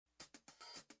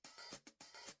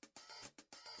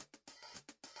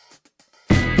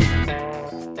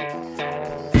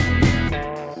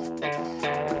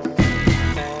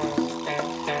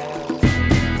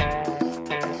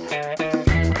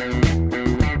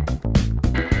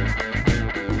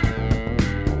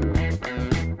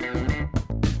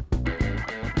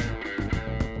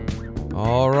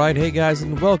right, hey guys,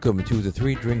 and welcome to the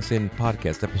Three Drinks In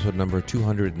podcast, episode number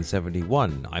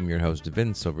 271. I'm your host,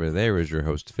 Vince. Over there is your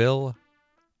host, Phil.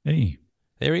 Hey.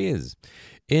 There he is.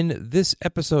 In this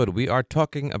episode, we are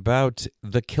talking about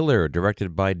The Killer,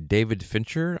 directed by David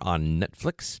Fincher on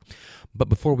Netflix. But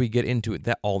before we get into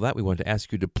all that, we want to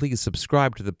ask you to please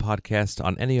subscribe to the podcast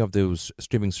on any of those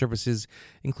streaming services,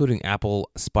 including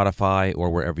Apple, Spotify,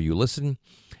 or wherever you listen.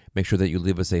 Make sure that you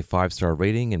leave us a 5-star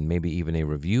rating and maybe even a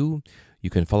review. You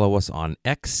can follow us on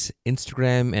X,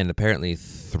 Instagram, and apparently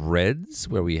Threads,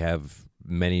 where we have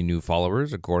many new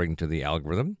followers according to the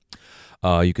algorithm.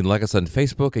 You can like us on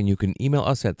Facebook, and you can email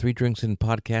us at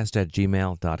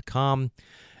threedrinksinpodcast@gmail.com.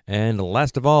 And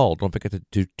last of all, don't forget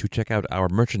to check out our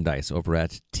merchandise over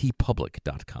at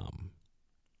tpublic.com.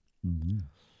 Mm-hmm.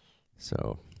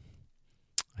 So,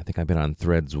 I think I've been on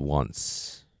Threads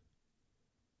once.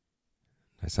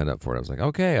 I signed up for it. I was like,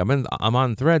 okay, I'm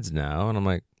on Threads now, and I'm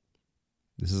like,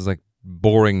 this is like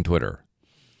boring Twitter.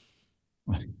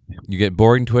 You get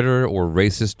boring Twitter or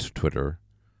racist Twitter,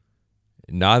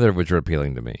 neither of which are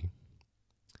appealing to me.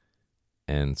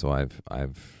 And so I've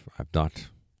not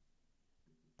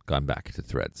gone back to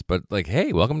Threads. But like,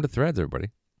 hey, welcome to Threads,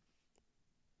 everybody.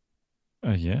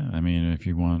 Yeah, I mean, if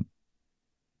you want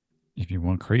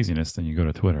craziness, then you go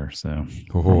to Twitter. So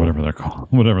or whatever they're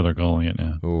calling it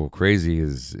now. Oh, crazy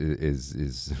is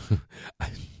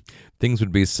things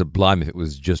would be sublime if it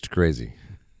was just crazy.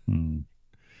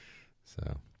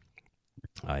 So,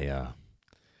 I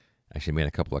actually made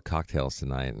a couple of cocktails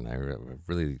tonight, and I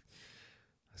really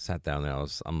sat down there.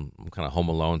 I'm kind of home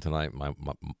alone tonight. My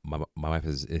wife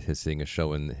is seeing a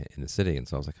show in the city, and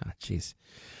so I was like, oh, geez,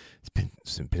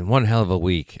 it's been one hell of a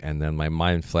week. And then my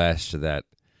mind flashed to that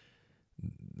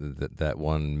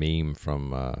one meme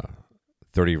from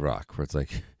 30 Rock, where it's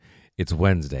like, it's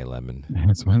Wednesday, Lemon.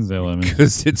 It's Wednesday, Lemon.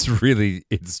 Because it's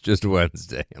just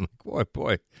Wednesday. I'm like,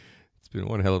 boy, it's been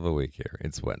one hell of a week here.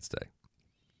 It's Wednesday.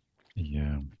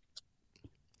 Yeah.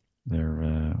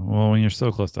 They're, well, when you're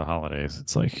so close to holidays,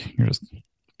 it's like you're just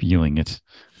feeling it.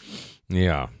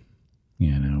 Yeah.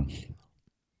 You know.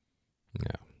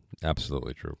 Yeah,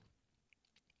 absolutely true.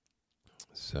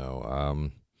 So,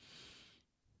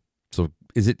 so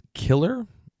is it Killer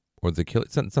or The Killer?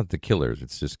 It's not The Killers.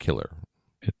 It's just Killer.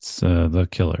 It's The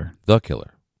Killer. The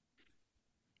Killer.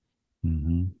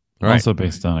 Mm-hmm. Right. Also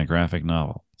based on a graphic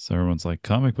novel. So everyone's like,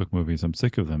 comic book movies, I'm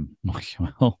sick of them.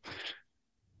 Well,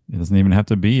 it doesn't even have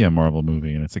to be a Marvel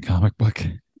movie, and it's a comic book.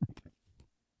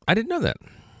 I didn't know that.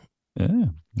 Yeah.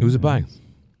 Who's it by?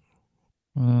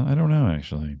 I don't know,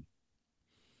 actually.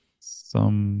 I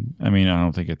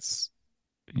don't think it's,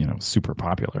 super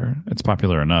popular. It's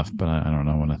popular enough, but I don't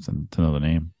know enough to know the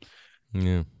name.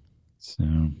 Yeah.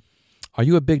 So, are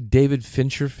you a big David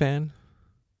Fincher fan?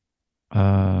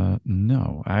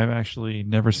 No, I've actually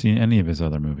never seen any of his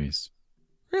other movies.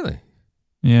 Really?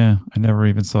 Yeah, I never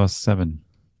even saw Seven.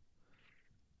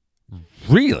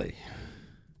 Really?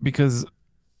 Because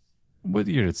what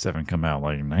year did Seven come out?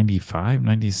 Like 95,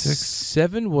 96?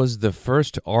 Seven was the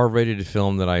first R-rated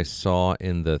film that I saw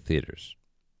in the theaters.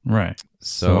 Right.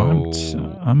 So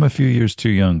I'm a few years too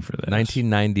young for this.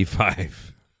 1995.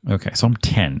 Okay, so I'm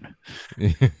 10.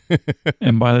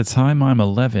 And by the time I'm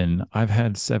 11, I've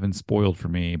had Seven spoiled for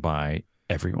me by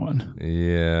everyone.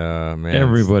 Yeah, man.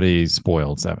 Everybody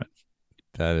spoiled Seven.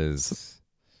 That is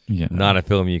not a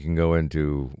film you can go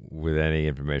into with any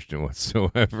information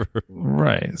whatsoever.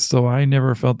 Right. So I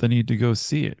never felt the need to go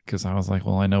see it because I was like,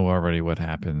 well, I know already what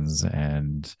happens.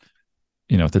 And,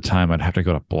 at the time I'd have to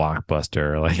go to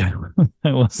Blockbuster. Like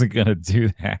I wasn't going to do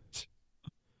that.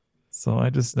 So I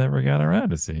just never got around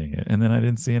to seeing it. And then I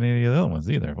didn't see any of the other ones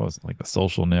either. It wasn't like The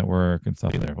Social Network and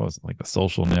stuff either. It wasn't like The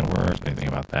Social Network, anything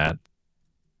about that.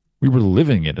 We were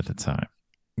living it at the time.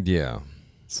 Yeah.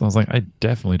 So I was like, I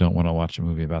definitely don't want to watch a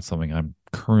movie about something I'm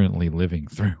currently living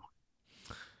through.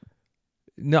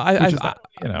 No,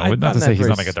 not to say he's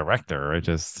not like a director. I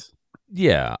just...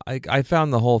 Yeah, I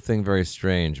found the whole thing very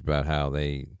strange about how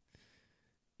they,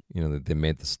 they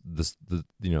made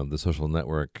the Social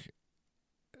Network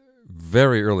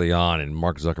very early on in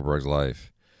Mark Zuckerberg's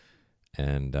life.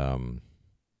 And I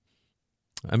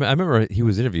remember he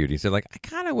was interviewed. He said, like, I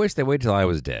kind of wish they waited till I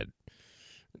was dead,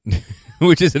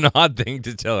 which is an odd thing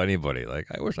to tell anybody. Like,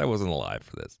 I wish I wasn't alive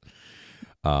for this.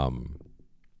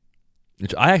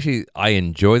 Which I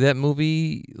enjoy that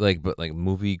movie, but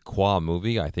movie qua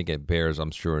movie. I think it bears,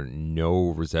 I'm sure, no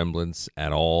resemblance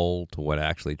at all to what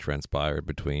actually transpired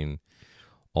between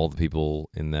all the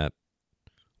people in that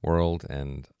world.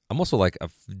 And I'm also like a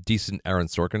decent Aaron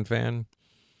Sorkin fan,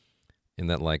 in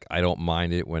that I don't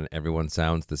mind it when everyone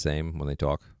sounds the same when they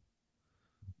talk.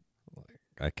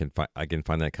 I can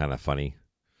find that kind of funny.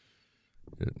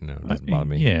 It doesn't bother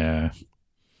me. Yeah.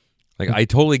 Like, I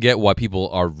totally get why people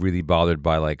are really bothered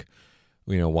by, like,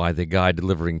 why the guy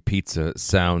delivering pizza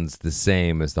sounds the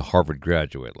same as the Harvard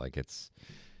graduate. Like, it's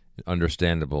an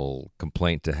understandable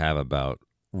complaint to have about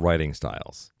writing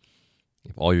styles.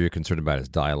 If all you're concerned about is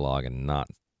dialogue and not,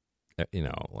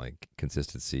 like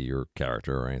consistency or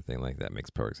character or anything like that, makes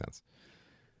perfect sense.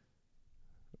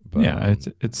 But, yeah,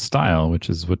 it's style, which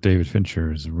is what David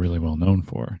Fincher is really well known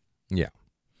for. Yeah.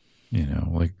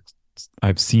 Like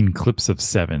I've seen clips of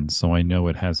Seven, so I know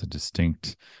it has a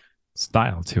distinct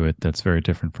style to it that's very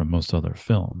different from most other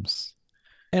films.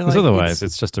 And Because like, otherwise,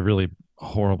 it's just a really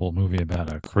horrible movie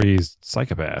about a crazed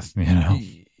psychopath.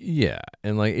 Yeah,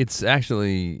 and like it's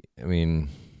actually, I mean,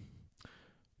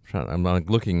 I'm like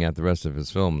looking at the rest of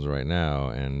his films right now,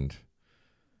 and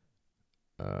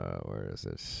where is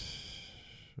it?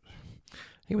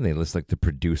 I think when they list like the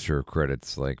producer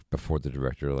credits, like before the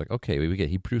director, like okay,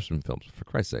 he produced some films for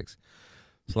Christ's sakes.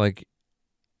 So like,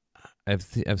 I've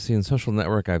seen Social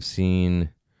Network, I've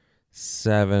seen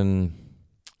Seven,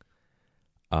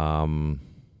 I've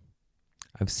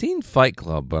seen Fight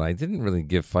Club, but I didn't really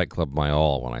give Fight Club my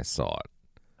all when I saw it.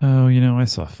 Oh, I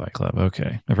saw Fight Club.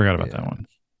 Okay, I forgot about that one.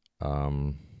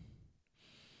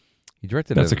 He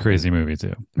directed. That's a crazy movie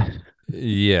too.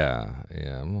 Yeah.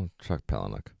 I'm Chuck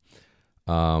Palahniuk.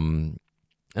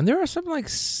 And there are some like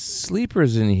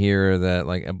sleepers in here that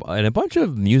like, and a bunch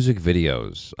of music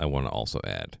videos I want to also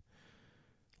add,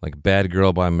 like "Bad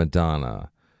Girl" by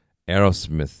Madonna,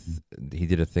 Aerosmith. He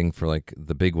did a thing for like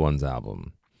the Big Ones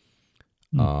album.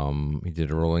 He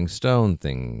did a Rolling Stone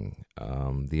thing.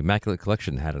 The Immaculate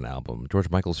Collection had an album. George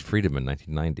Michael's Freedom in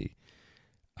 1990.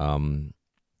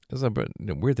 There's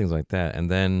weird things like that. And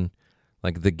then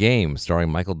like The Game starring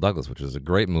Michael Douglas, which is a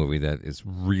great movie that is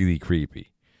really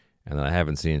creepy and that I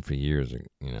haven't seen for years,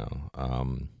 yeah,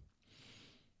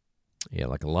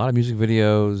 like a lot of music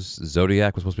videos.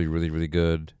 Zodiac was supposed to be really, really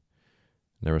good.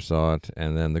 Never saw it.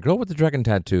 And then The Girl with the Dragon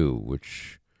Tattoo,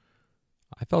 which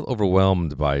I felt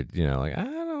overwhelmed by, like, I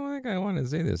don't think I want to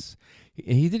say this.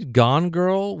 He did Gone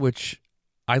Girl, which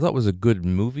I thought was a good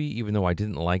movie, even though I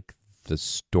didn't like the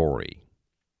story.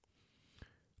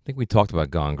 I think we talked about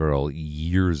Gone Girl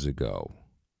years ago.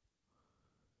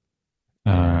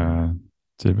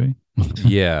 Did we?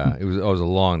 Yeah, it was a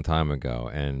long time ago,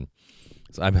 and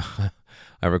so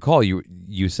I recall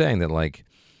you saying that like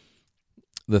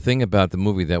the thing about the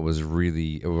movie that was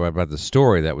really, or about the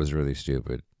story that was really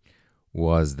stupid,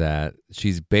 was that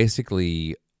she's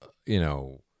basically,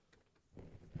 like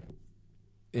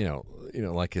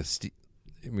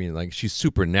like she's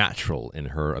supernatural in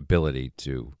her ability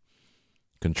to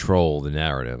control the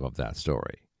narrative of that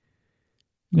story.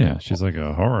 Yeah, she's like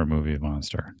a horror movie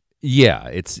monster. Yeah,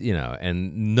 it's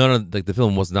and none of like the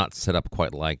film was not set up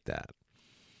quite like that.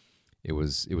 It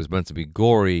was meant to be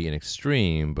gory and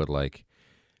extreme, but like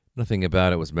nothing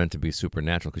about it was meant to be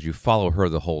supernatural because you follow her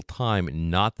the whole time,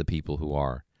 not the people who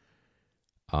are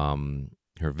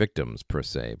her victims per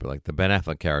se. But like the Ben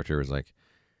Affleck character is like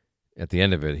at the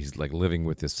end of it, he's like living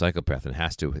with this psychopath and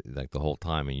has to like the whole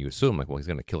time, and you assume like, well, he's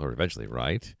going to kill her eventually,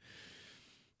 right?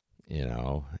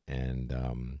 And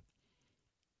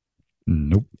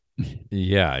nope.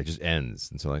 Yeah, it just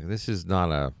ends, and so like this is not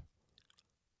a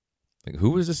like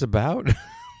who is this about?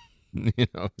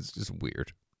 It's just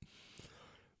weird.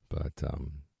 But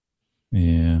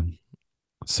yeah.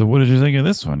 So what did you think of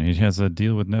this one? He has a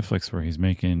deal with Netflix where he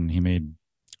made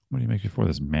what did he make before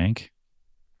this? Mank?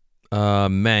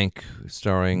 Mank,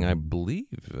 starring I believe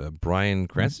Bryan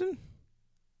Cranston.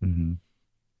 Mm-hmm.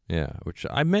 Yeah, which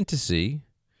I meant to see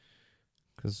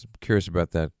because I'm curious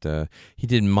about that. He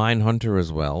did Mindhunter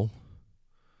as well.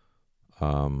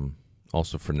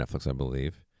 Also for Netflix, I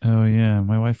believe. Oh yeah,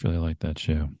 my wife really liked that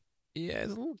show. Yeah,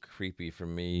 it's a little creepy for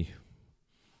me.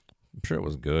 I'm sure it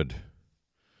was good.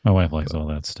 My wife likes all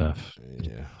that stuff.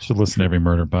 Yeah, Should listen to every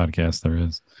murder podcast there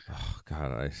is. Oh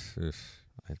God, I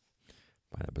find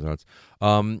that bizarre.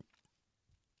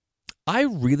 I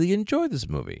really enjoyed this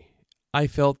movie. I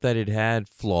felt that it had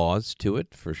flaws to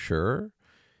it for sure.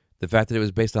 The fact that it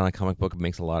was based on a comic book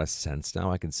makes a lot of sense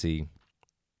now. I can see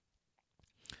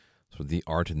sort of the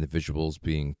art and the visuals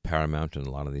being paramount in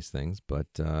a lot of these things, but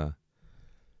I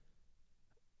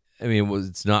mean,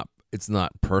 it's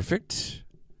not perfect,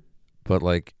 but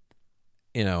like,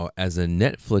 as a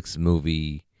Netflix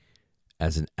movie,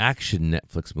 as an action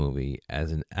Netflix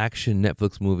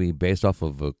movie based off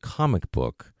of a comic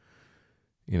book,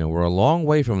 we're a long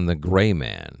way from The Gray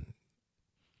Man.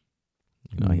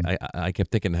 I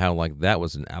kept thinking how like that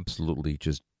was an absolutely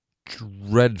just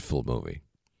dreadful movie.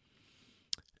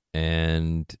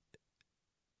 And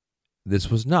this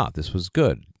was not. This was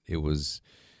good. It was,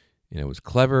 it was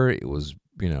clever. It was,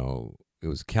 it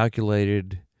was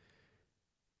calculated,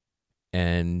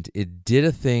 and it did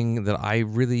a thing that I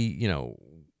really,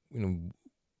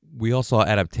 we all saw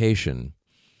Adaptation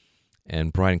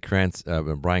and Brian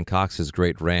Cox's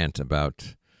great rant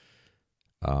about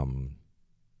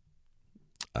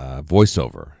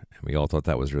voiceover. And we all thought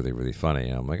that was really, really funny.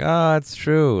 And I'm like, it's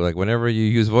true. Like, whenever you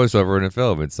use voiceover in a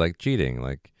film, it's like cheating.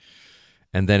 Like,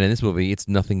 and then in this movie, it's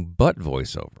nothing but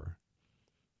voiceover.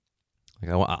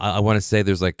 Like, I want to say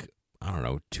there's like, I don't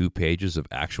know, 2 pages of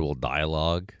actual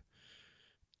dialogue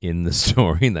in the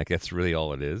story, and like that's really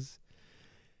all it is.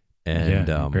 And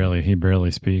yeah, he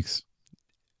barely speaks.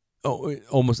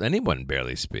 Almost anyone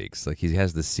barely speaks. Like, he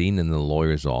has the scene in the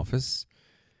lawyer's office,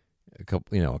 a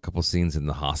couple scenes in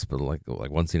the hospital,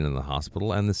 like one scene in the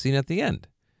hospital, and the scene at the end,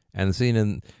 and the scene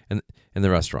in the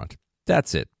restaurant.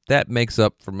 That's it. That makes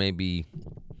up for maybe,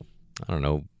 I don't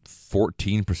know,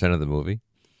 14% of the movie,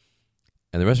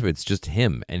 and the rest of it's just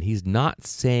him, and he's not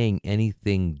saying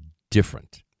anything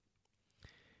different.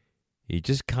 He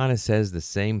just kind of says the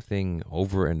same thing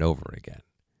over and over again.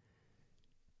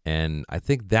 And I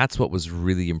think that's what was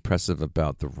really impressive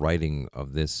about the writing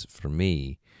of this for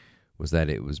me, was that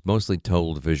it was mostly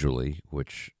told visually,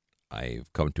 which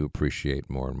I've come to appreciate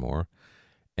more and more.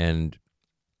 And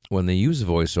when they use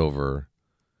voiceover,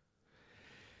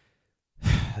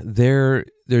 they're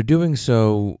doing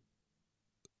so,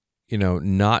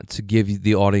 not to give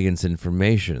the audience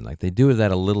information. Like, they do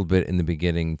that a little bit in the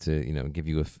beginning to, give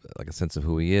you a sense of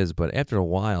who he is. But after a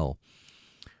while,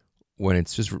 when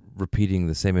it's just repeating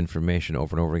the same information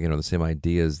over and over again, or the same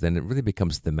ideas, then it really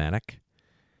becomes thematic.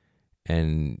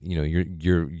 And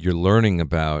you're learning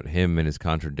about him and his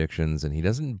contradictions, and he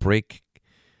doesn't break,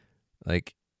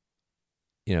 like,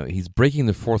 he's breaking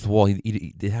the fourth wall.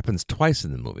 It happens twice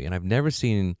in the movie, and I've never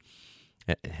seen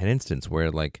an instance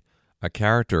where, like, a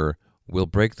character will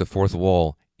break the fourth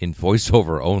wall in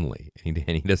voiceover only, and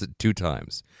he does it 2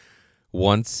 times,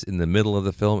 once in the middle of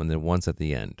the film and then once at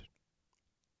the end.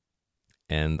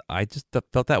 And I just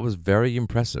felt that was very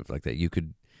impressive, like that you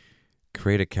could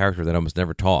create a character that almost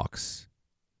never talks,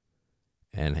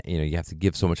 and you have to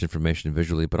give so much information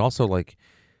visually, but also like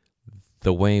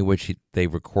the way in which they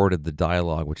recorded the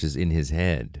dialogue, which is in his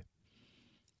head,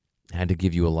 had to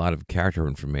give you a lot of character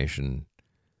information,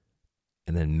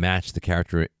 and then match the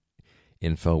character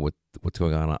info with what's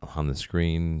going on the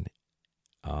screen.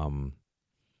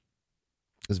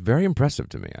 It's very impressive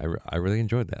to me. I really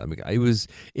enjoyed that. I mean,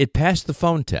 it passed the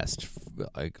phone test,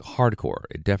 like, hardcore.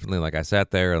 It definitely, like, I sat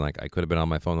there and, like, I could have been on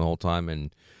my phone the whole time,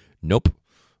 and nope,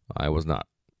 I was not.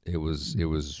 It was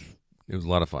a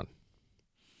lot of fun.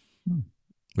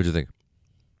 What'd you think?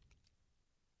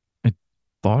 I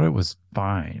thought it was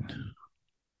fine.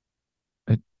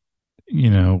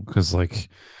 Because, like,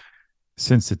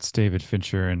 since it's David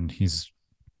Fincher and he's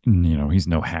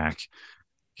no hack,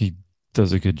 he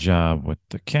does a good job with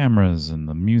the cameras and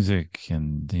the music,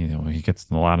 and he gets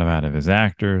a lot out of his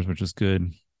actors, which is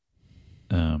good.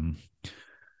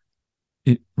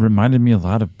 It reminded me a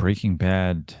lot of Breaking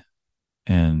Bad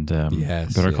and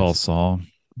Better Call Saul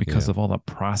because of all the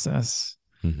process.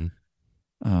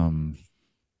 Mm-hmm.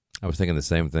 I was thinking the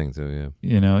same thing too.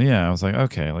 Yeah. I was like,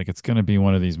 okay, like, it's going to be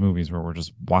one of these movies where we're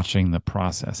just watching the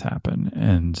process happen.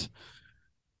 And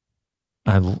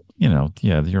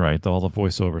you're right. All the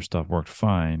voiceover stuff worked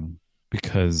fine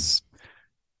because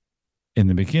in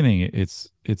the beginning,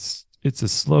 it's a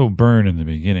slow burn in the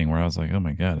beginning where I was like, oh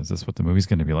my God, is this what the movie's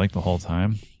going to be like the whole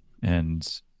time? And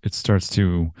it starts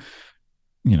to,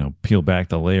 peel back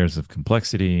the layers of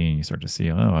complexity, and you start to see,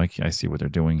 I see what they're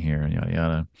doing here, and yada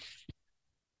yada.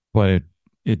 But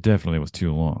it definitely was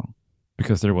too long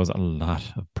because there was a lot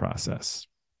of process.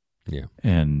 Yeah.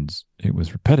 And it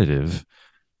was repetitive,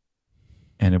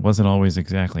 and it wasn't always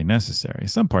exactly necessary.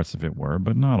 Some parts of it were,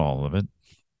 but not all of it.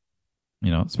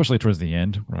 Especially towards the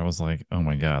end where I was like, oh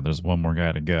my God, there's one more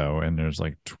guy to go. And there's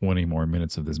like 20 more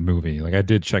minutes of this movie. Like, I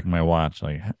did check my watch.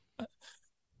 Like,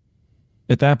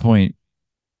 at that point,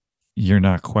 you're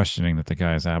not questioning that the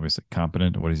guy is obviously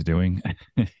competent at what he's doing.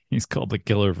 He's called the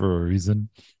killer for a reason.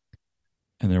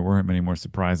 And there weren't many more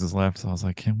surprises left. So I was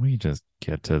like, can we just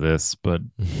get to this? But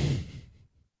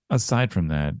aside from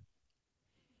that,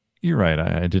 you're right.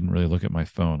 I didn't really look at my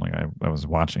phone. Like, I was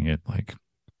watching it, like,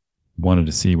 wanted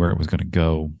to see where it was going to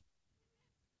go.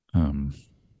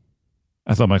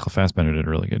 I thought Michael Fassbender did a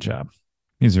really good job.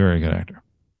 He's a very good actor.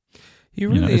 He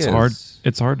really is.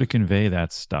 It's hard to convey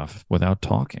that stuff without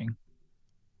talking.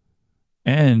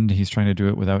 And he's trying to do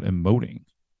it without emoting.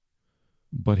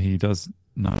 But he does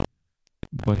not.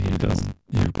 But he does.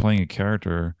 You're playing a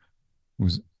character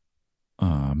who's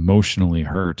emotionally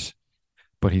hurt,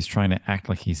 but he's trying to act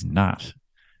like he's not.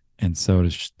 And so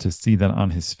to see that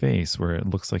on his face, where it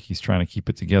looks like he's trying to keep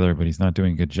it together, but he's not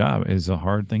doing a good job, is a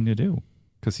hard thing to do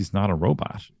because he's not a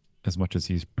robot as much as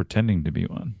he's pretending to be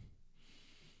one.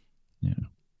 Yeah.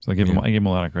 So I gave him a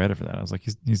lot of credit for that. I was like,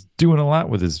 he's doing a lot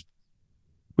with his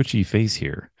twitchy face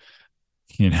here.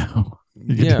 You know,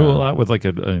 you can do a Yeah. lot with like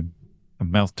a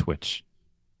mouth twitch.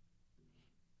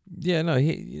 Yeah, no,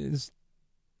 he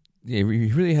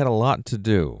really had a lot to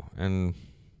do. And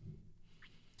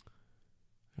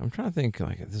I'm trying to think,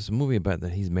 like, there's a movie about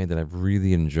that he's made that I've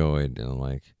really enjoyed. And,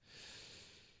 like,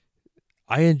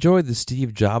 I enjoyed the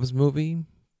Steve Jobs movie,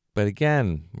 but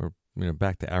again, we're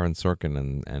back to Aaron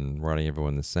Sorkin and writing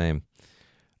everyone the same.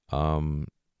 I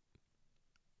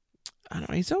don't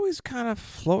know. He's always kind of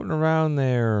floating around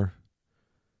there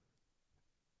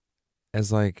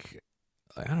as like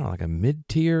I don't know, like a mid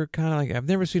tier kind of like. I've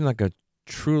never seen like a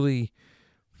truly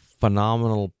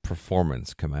phenomenal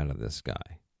performance come out of this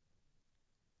guy.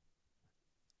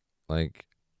 Like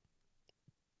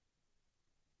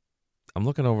I'm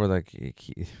looking over like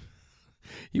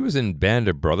he was in Band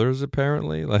of Brothers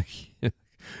apparently. Like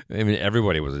I mean,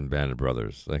 everybody was in Band of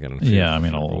Brothers. Like I don't know if Yeah, I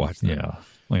mean, you've ever watched them. yeah,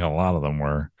 like a lot of them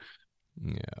were.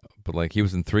 Yeah, but like he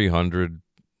was in 300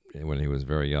 when he was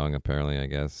very young, apparently, I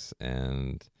guess,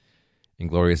 and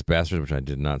Inglorious Bastards, which I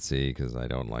did not see because I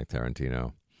don't like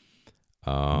Tarantino.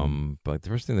 But the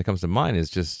first thing that comes to mind is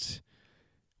just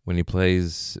when he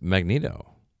plays Magneto.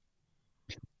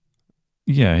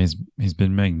 Yeah, he's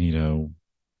been Magneto.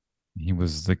 He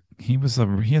has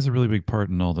a really big part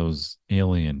in all those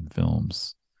Alien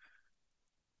films.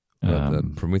 The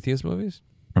Um, Prometheus movies.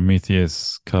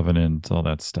 Prometheus, Covenant, all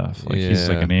that stuff. Like he's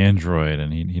like Yeah, an android,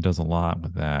 and he does a lot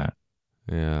with that.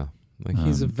 yeah. Like Um,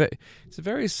 he's a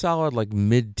very solid like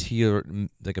mid tier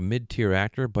like a mid tier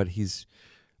actor, but he's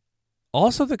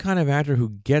also the kind of actor who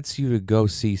gets you to go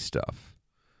see stuff.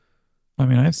 I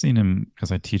mean, I've seen him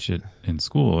because I teach it in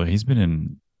school. He's been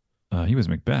in, he was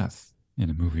Macbeth in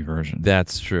a movie version,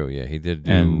 That's true. Yeah, he did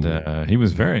and do. he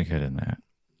was very good in that.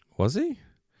 Was he?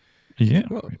 Yeah,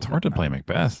 Well, it's hard to play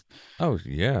Macbeth. oh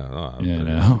yeah, You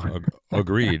know,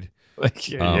 agreed. like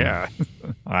Um, yeah,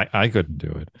 I couldn't do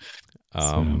it.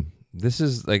 So this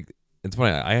is like it's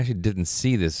funny. I actually didn't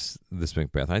see this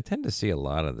Macbeth. I tend to see a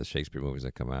lot of the Shakespeare movies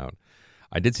that come out.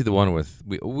 I did see the one with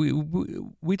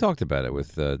we talked about it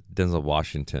with Denzel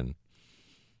Washington.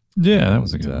 yeah, that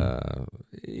was a And good one.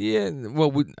 yeah,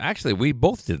 well, we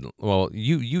both didn't. Well,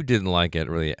 you didn't like it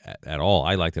really at all.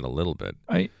 I liked it a little bit.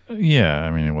 Yeah,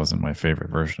 I mean, it wasn't my favorite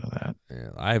version of that. Yeah,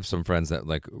 I have some friends that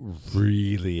like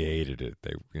really hated it.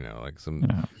 They, like some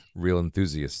Yeah. real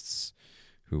enthusiasts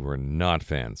who were not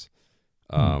fans.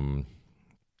 Hmm.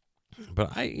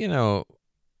 But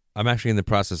I'm actually in the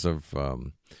process of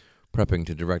prepping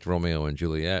to direct Romeo and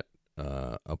Juliet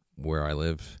up where I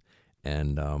live,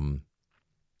 and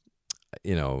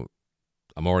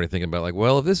I'm already thinking about like,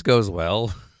 well, if this goes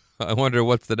well, I wonder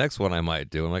what's the next one I might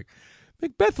do. I'm like,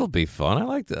 Macbeth will be fun. I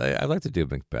like to do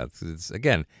Macbeth.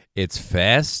 It's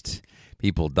fast.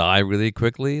 People die really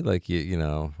quickly. Like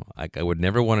I would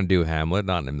never want to do Hamlet,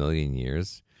 not in a million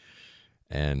years.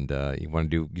 And you want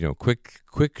to do quick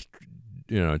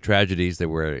tragedies that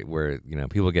where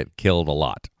people get killed a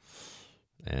lot,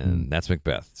 Hmm. and that's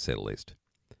Macbeth, to say the least.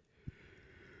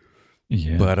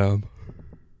 Yeah. But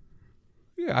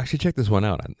yeah, I should check this one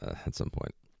out at some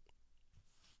point.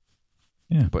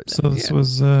 Yeah. But So this yeah,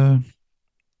 was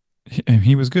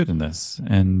he was good in this,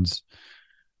 and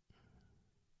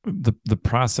the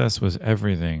process was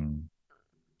everything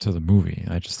to the movie.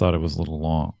 I just thought it was a little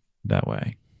long that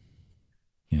way.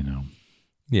 You know,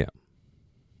 yeah.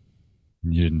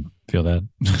 you didn't feel that.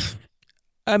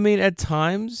 I mean, at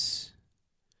times,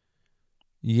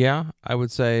 yeah, I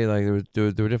would say like there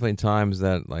were definitely times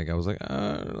that like I was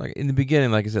like in the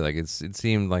beginning, like I said, like it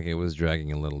seemed like it was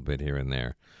dragging a little bit here and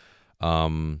there.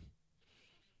 Um,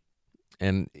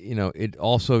 and it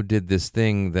also did this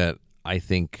thing that I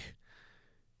think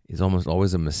is almost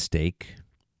always a mistake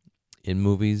in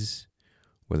movies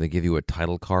where they give you a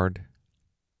title card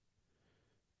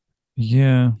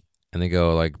Yeah. and they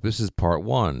go like, "This is part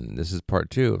one, this is part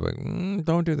two." I'm like,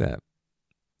 don't do that.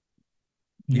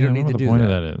 You Yeah, don't I don't know need what to the do point of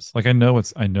that. that is. Like I know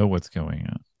what's going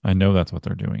on. I know that's what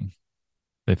they're doing.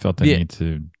 They felt the Yeah, need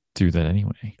to do that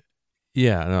anyway.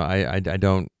 yeah. No, I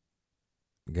don't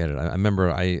get it. I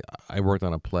remember I worked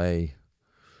on a play.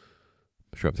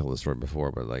 I'm sure I've told this story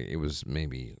before, but like it was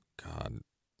maybe God,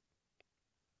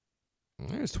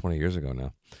 it was 20 years ago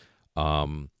now.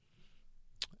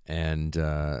 And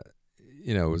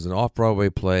it was an off Broadway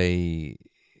play.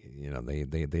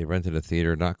 they rented a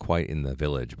theater, not quite in the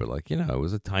village, but like, it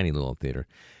was a tiny little theater.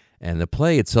 And the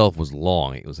play itself was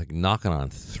long. It was like knocking on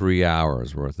 3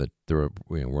 hours worth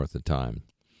of time.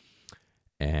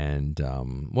 And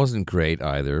wasn't great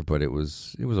either, but it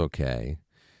was okay.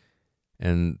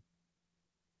 And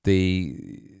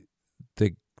the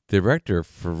director,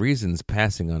 for reasons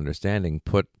passing understanding,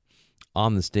 put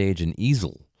on the stage an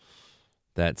easel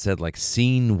that said like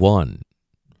scene 1.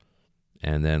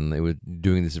 And then they were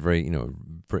doing this very,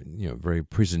 very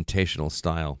presentational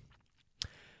style.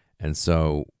 And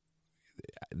so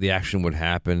the action would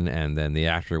happen, and then the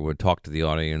actor would talk to the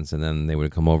audience, and then they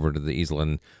would come over to the easel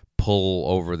and pull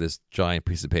over this giant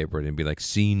piece of paper, and it'd be like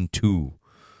scene 2.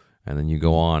 And then you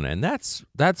go on, and that's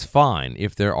fine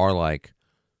if there are like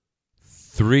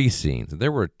 3 scenes.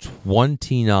 There were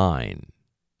 29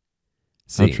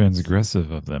 scenes. How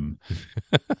transgressive of them.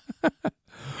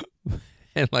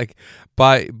 And like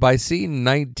by scene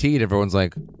 19, everyone's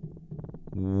like,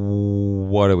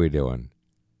 what are we doing?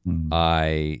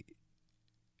 I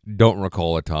don't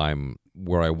recall a time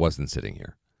where I wasn't sitting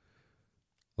here.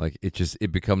 Like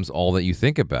it becomes all that you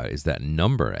think about is that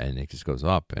number, and it just goes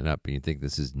up and up, and you think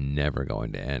this is never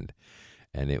going to end.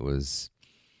 And it was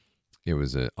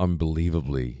an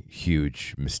unbelievably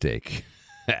huge mistake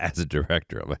as a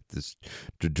director, like this,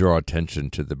 to draw attention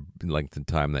to the length of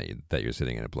time that you're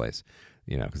sitting in a place,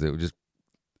 because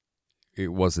it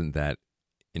wasn't that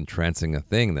entrancing a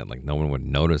thing that like no one would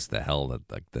notice the hell that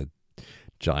like the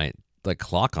giant like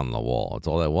clock on the wall. That's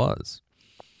all that was.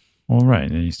 Well, right,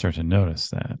 and you start to notice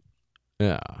that.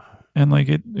 Yeah. And like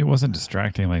it wasn't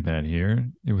distracting like that here.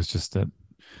 It was just that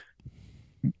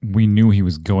we knew he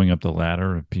was going up the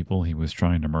ladder of people he was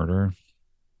trying to murder,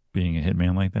 being a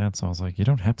hitman like that. So I was like, you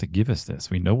don't have to give us this.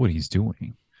 We know what he's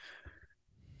doing.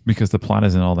 Because the plot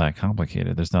isn't all that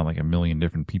complicated. There's not like a million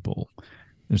different people.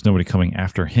 There's nobody coming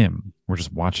after him. We're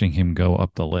just watching him go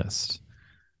up the list.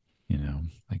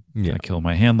 Like I kill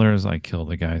my handlers. I kill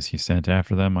the guys he sent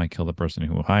after them. I kill the person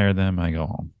who hired them. I go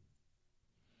home.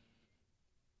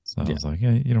 So I was like,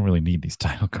 yeah, you don't really need these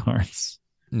title cards.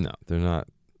 No, they're not.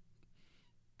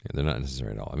 Yeah, they're not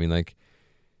necessary at all. I mean, like,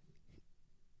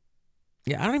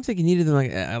 I don't even think you needed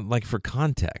them like for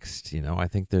context. I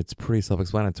think that's pretty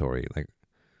self-explanatory. Like,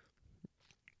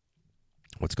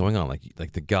 what's going on?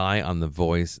 Like the guy on the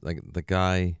voice, like the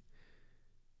guy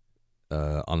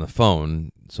on the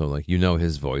phone. So like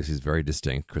his voice, he's very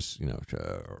distinct. Chris,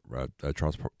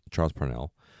 Charles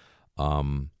Parnell,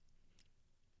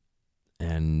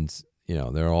 and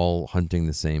they're all hunting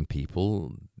the same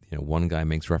people. One guy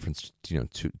makes reference,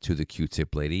 to the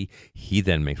Q-tip lady. He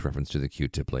then makes reference to the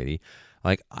Q-tip lady.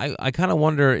 Like I kind of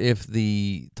wonder if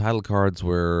the title cards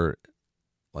were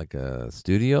like a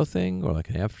studio thing or like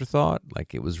an afterthought.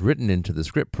 Like it was written into the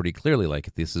script pretty clearly.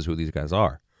 Like this is who these guys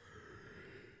are.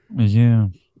 Yeah.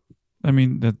 I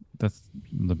mean, that's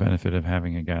the benefit of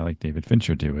having a guy like David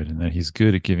Fincher do it, and that he's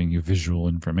good at giving you visual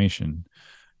information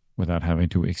without having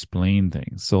to explain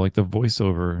things. So like the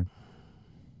voiceover,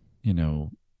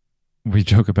 we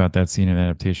joke about that scene in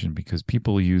adaptation because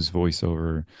people use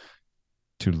voiceover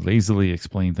to lazily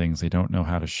explain things they don't know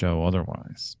how to show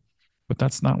otherwise. But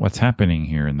that's not what's happening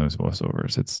here in those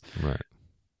voiceovers.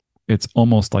 It's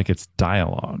almost like it's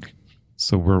dialogue.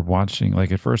 So we're watching,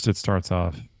 like at first it starts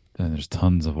off and there's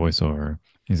tons of voiceover.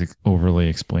 He's overly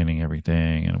explaining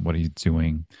everything and what he's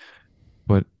doing.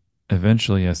 But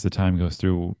eventually, as the time goes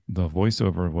through, the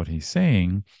voiceover of what he's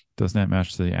saying does not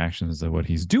match the actions of what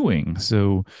he's doing.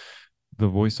 So the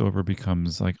voiceover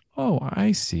becomes like, oh,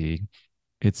 I see.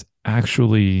 It's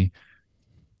actually,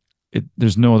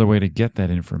 there's no other way to get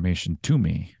that information to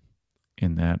me,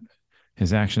 in that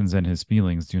his actions and his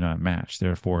feelings do not match.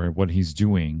 Therefore, what he's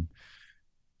doing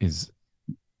is,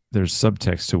 there's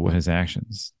subtext to what his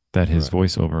actions that his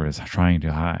voiceover is trying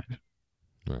to hide.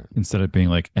 Right. Instead of being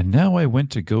like, and now I went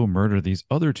to go murder these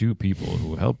other 2 people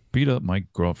who helped beat up my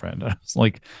girlfriend. It's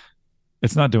like,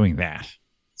 it's not doing that.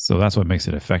 So that's what makes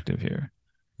it effective here.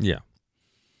 Yeah.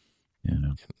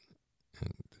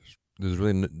 There's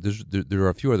really there are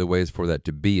a few other ways for that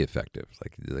to be effective.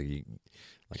 If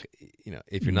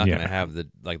you're not going to have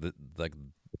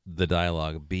the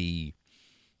dialogue be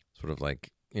sort of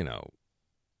like,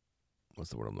 what's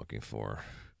the word I'm looking for?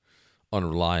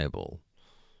 Unreliable,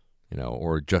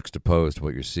 or juxtaposed to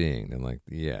what you're seeing, then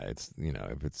it's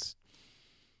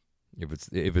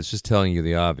if it's just telling you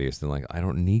the obvious, then like, I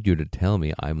don't need you to tell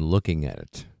me, I'm looking at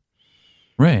it.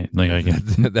 Right. Like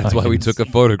that's why we took a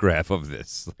photograph of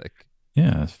this. Like,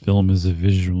 yeah, film is a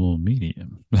visual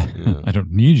medium. I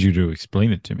don't need you to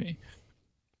explain it to me.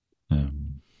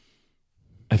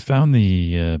 I found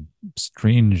the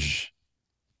strange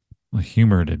the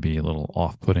humor to be a little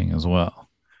off-putting as well.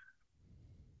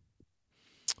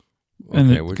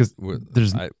 And Okay, because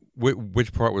there's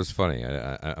which part was funny?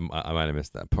 I might have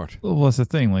missed that part. well, that's the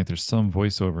thing. Like, there's some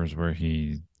voiceovers where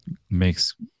he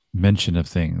makes mention of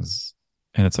things,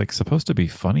 and it's like supposed to be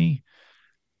funny,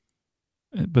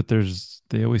 but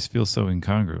they always feel so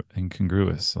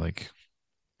incongruous. Like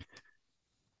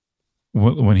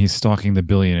when he's stalking the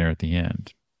billionaire at the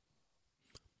end,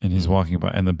 and he's Mm. walking by,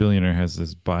 and the billionaire has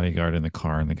this bodyguard in the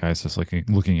car, and the guy's just like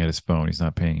looking at his phone. He's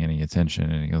not paying any attention,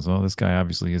 and he goes, "Oh, this guy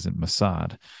obviously isn't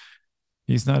Mossad."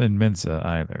 He's not in Mensa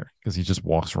either, because he just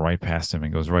walks right past him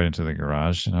and goes right into the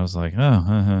garage. And I was like,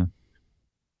 oh,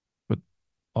 but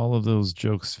all of those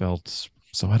jokes felt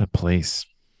so out of place,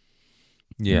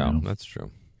 you Yeah, know. that's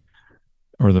true.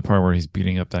 Or the part where he's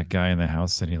beating up that guy in the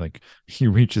house, and he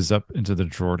reaches up into the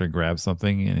drawer to grab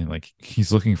something, and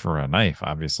he's looking for a knife,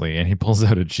 obviously, and he pulls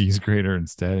out a cheese grater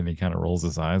instead, and he kind of rolls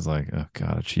his eyes like, oh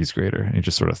god, a cheese grater, and he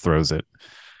just sort of throws it.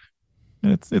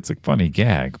 And it's a funny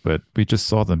gag, but we just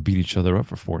saw them beat each other up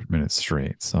for 4 minutes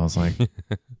straight. So I was like,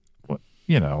 what,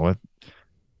 what?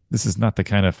 This is not the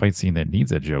kind of fight scene that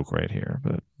needs a joke right here.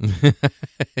 But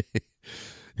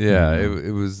Yeah, uh,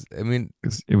 it was. I mean,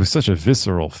 it was such a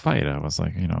visceral fight. I was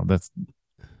like,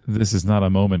 this is not a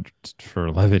moment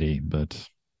for levity, but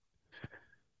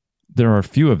there are a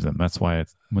few of them. That's why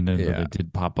whenever yeah. they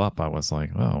did pop up, I was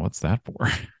like, oh, what's that for?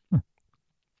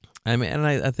 I mean, and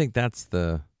I think it's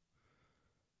the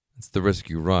risk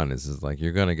you run is like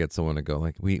you're gonna get someone to go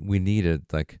like we needed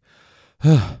like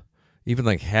even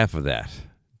like half of that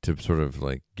to sort of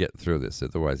like get through this.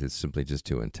 Otherwise, it's simply just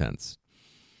too intense.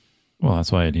 Well,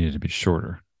 that's why it needed to be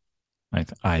shorter.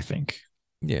 I think.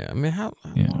 Yeah, I mean, how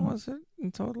Yeah. long was it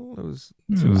in total? It was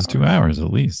It was 2 hours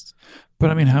at least.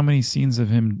 But I mean, how many scenes of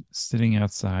him sitting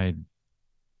outside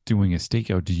doing a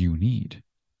stakeout do you need?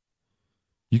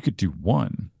 You could do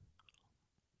one,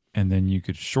 and then you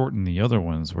could shorten the other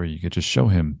ones where you could just show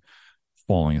him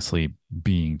falling asleep,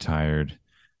 being tired.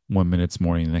 1 minute it's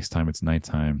morning, the next time it's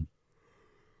nighttime.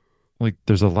 Like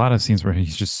there's a lot of scenes where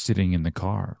he's just sitting in the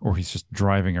car or he's just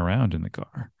driving around in the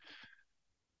car.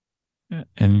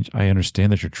 And I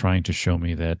understand that you're trying to show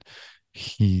me that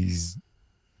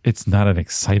it's not an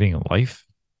exciting life,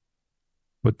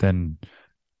 but then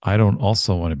I don't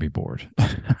also want to be bored.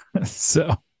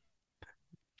 So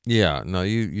Yeah, no,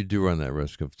 you do run that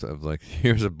risk of like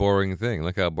here's a boring thing.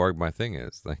 Look how boring my thing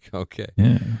is. Like, okay,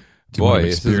 yeah. Do you want boy, to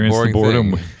this is a experience the boring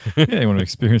boredom? thing. Yeah, you want to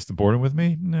experience the boredom with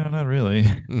me? No, not really.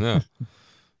 No,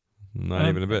 not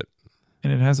even a bit.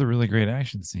 And it has a really great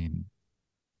action scene.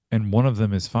 And one of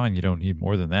them is fine. You don't need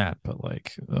more than that. But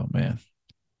like, oh man,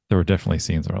 there were definitely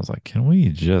scenes where I was like, can we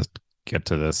just get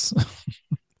to this?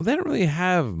 Well, they don't really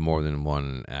have more than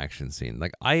one action scene.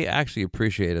 Like I actually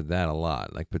appreciated that a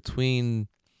lot. Like between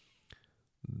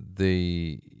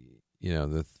the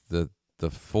the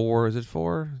four, is it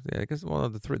four? Yeah, I guess one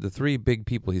of the three big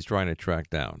people he's trying to track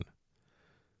down.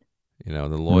 You know,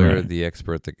 the lawyer, Right. the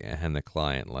expert, and the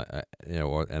client.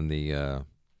 And the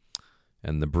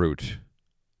brute.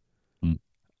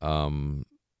 Mm.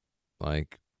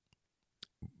 Like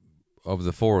of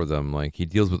the four of them, like he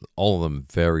deals with all of them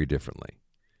very differently.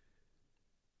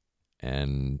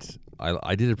 And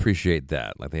I did appreciate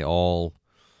that. Like they all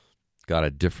got a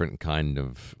different kind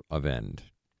of end.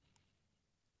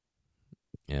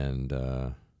 And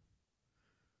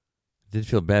did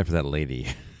feel bad for that lady,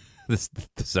 the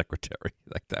secretary.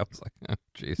 Like that was like, oh,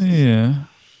 Jesus. Yeah.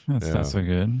 That's Yeah. not so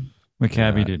good. The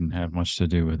cabbie didn't have much to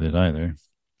do with it either.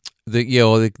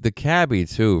 The cabbie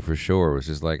too, for sure, was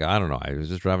just like, I don't know. I was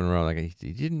just driving around like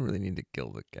he didn't really need to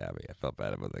kill the cabbie. I felt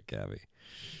bad about the cabbie,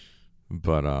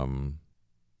 but and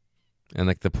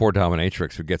like the poor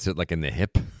dominatrix who gets it like in the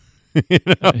hip, you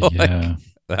know, Yeah. like,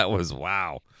 that was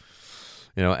wow,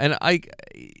 you know. And I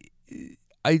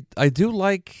do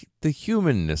like the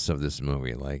humanness of this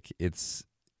movie. Like it's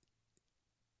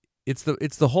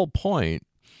the whole point.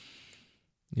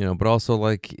 You know, but also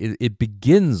like it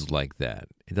begins like that.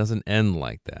 It doesn't end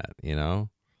like that, you know?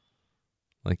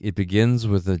 Like it begins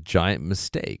with a giant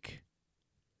mistake.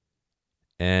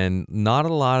 And not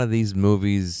a lot of these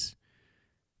movies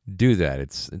do that.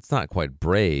 It's not quite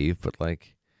brave, but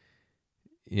like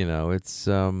you know, it's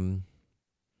a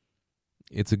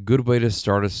good way to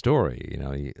start a story. You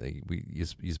know,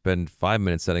 you spend 5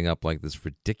 minutes setting up like this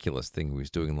ridiculous thing where he's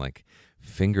doing like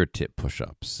fingertip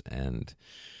push-ups and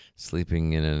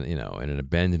sleeping in an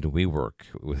abandoned WeWork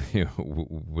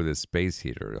with a space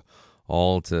heater,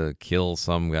 all to kill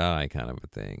some guy, kind of a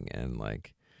thing. And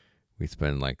like we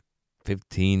spend like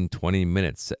 15-20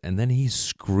 minutes, and then he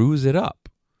screws it up,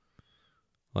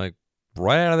 like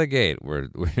right out of the gate. Where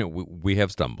we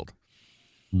have stumbled.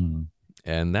 Hmm.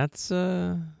 And that's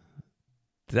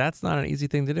not an easy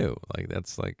thing to do. Like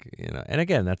that's like, and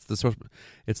again, that's the source.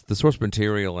 It's the source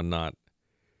material and not.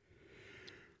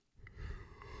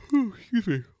 Excuse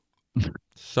me.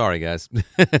 Sorry, guys.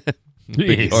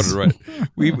 Big order, right?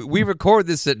 We record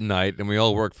this at night, and we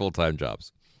all work full-time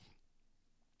jobs.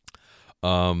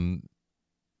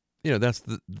 That's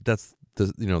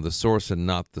the source and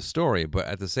not the story. But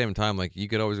at the same time, like you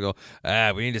could always go,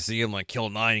 we need to see him like kill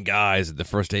 9 guys in the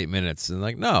first 8 minutes, and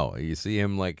like no, you see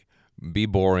him like be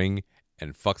boring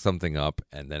and fuck something up,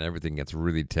 and then everything gets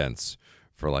really tense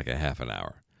for like a half an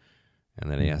hour,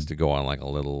 and then he has to go on like a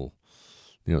little,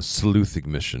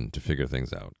 sleuthing mission to figure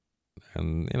things out,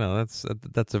 and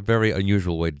that's a very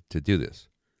unusual way to do this.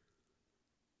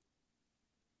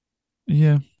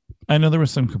 Yeah. I know there were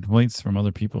some complaints from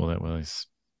other people that was,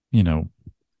 you know,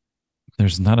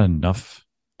 there's not enough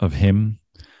of him.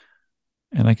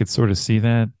 And I could sort of see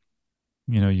that.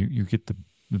 You get the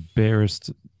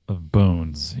barest of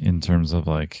bones in terms of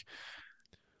like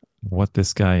what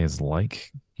this guy is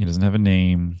like. He doesn't have a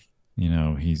name.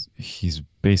 He's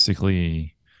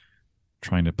basically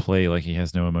trying to play like he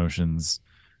has no emotions.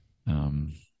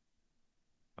 Um,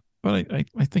 but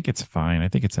I think it's fine. I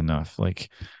think it's enough. Like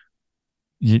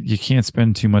you can't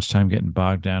spend too much time getting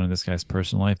bogged down in this guy's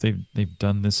personal life. They've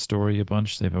done this story a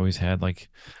bunch. They've always had like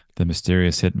the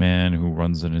mysterious hitman who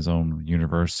runs in his own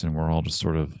universe, and we're all just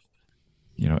sort of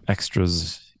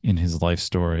extras in his life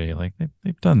story. Like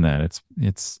they've done that.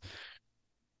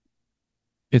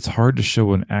 It's hard to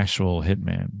show an actual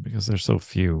hitman because there's so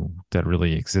few that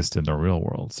really exist in the real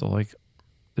world. So like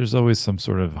there's always some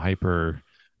sort of hyper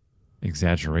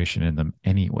exaggeration in them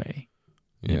anyway.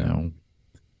 Yeah.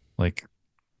 Like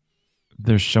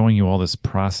they're showing you all this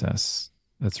process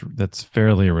that's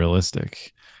fairly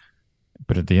realistic.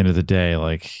 But at the end of the day,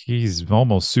 like he's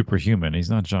almost superhuman. He's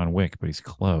not John Wick, but he's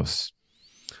close.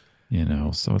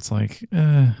 So it's like,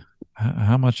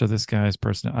 how much of this guy's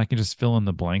person I can just fill in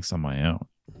the blanks on my own.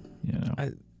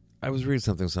 I was reading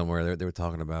something somewhere. They were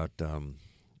talking about the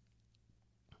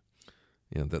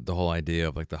whole idea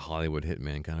of like the Hollywood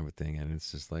hitman kind of a thing, and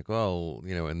it's just like, well,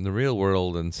 in the real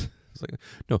world, and it's like,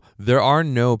 no, there are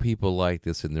no people like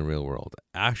this in the real world.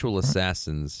 Actual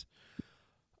assassins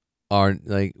are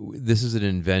like, this is an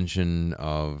invention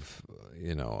of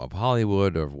of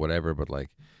Hollywood or whatever, but like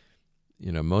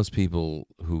most people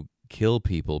who kill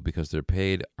people because they're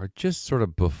paid are just sort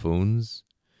of buffoons.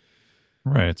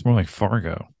 Right. It's more like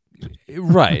Fargo.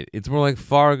 Right. It's more like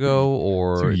Fargo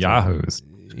or Yahoos.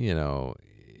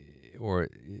 Or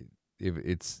if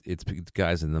it's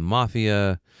guys in the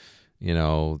mafia. There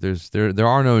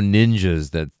are no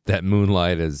ninjas that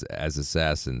moonlight as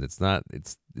assassins. It's not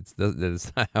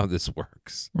how this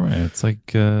works. Right. It's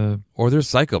like or they're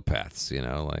psychopaths.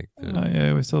 I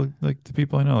always tell like the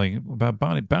people I know like about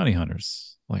bounty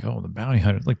hunters. Like, oh, the bounty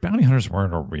hunters. Like bounty hunters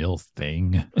weren't a real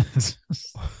thing.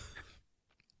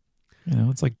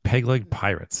 It's like peg leg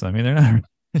pirates. I mean, they're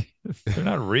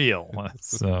not real.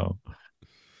 So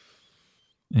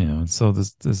and so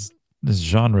this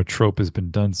genre trope has been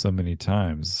done so many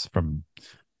times from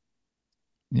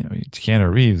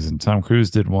Keanu Reeves and Tom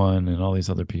Cruise did one and all these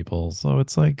other people. So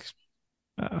it's like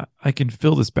I can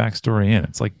fill this backstory in.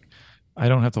 It's like I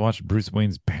don't have to watch Bruce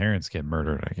Wayne's parents get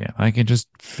murdered again. I can just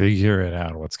figure it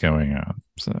out what's going on.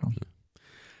 So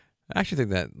I actually think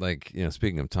that, like,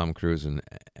 speaking of Tom Cruise and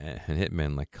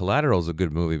Hitman, like Collateral is a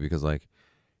good movie because like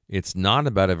it's not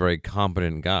about a very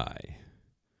competent guy.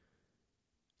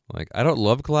 Like, I don't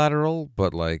love Collateral,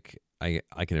 but like I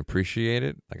can appreciate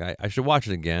it. Like I should watch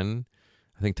it again.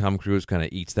 I think Tom Cruise kind of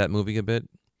eats that movie a bit.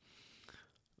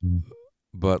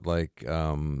 But like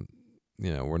we're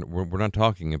not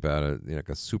talking about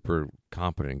a super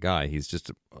competent guy. He's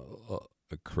just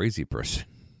a crazy person.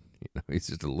 He's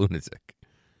just a lunatic.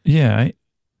 Yeah,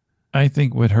 I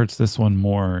think what hurts this one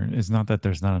more is not that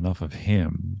there's not enough of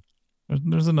him.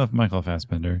 There's enough Michael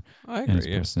Fassbender and his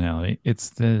personality.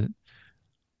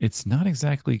 It's not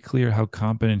exactly clear how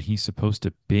competent he's supposed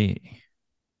to be.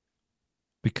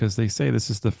 Because they say this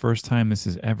is the first time this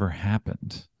has ever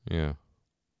happened. Yeah.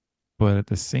 But at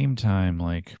the same time,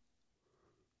 like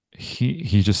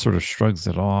he just sort of shrugs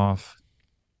it off.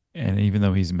 And even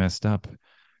though he's messed up,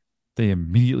 they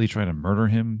immediately try to murder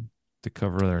him to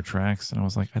cover their tracks. And I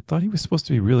was like, I thought he was supposed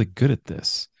to be really good at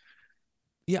this.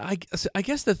 Yeah, I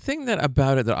guess the thing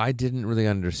about it that I didn't really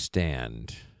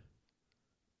understand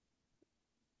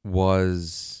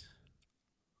was,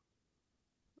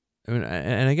 I mean,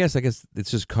 and I guess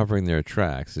it's just covering their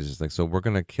tracks. It's just like, so we're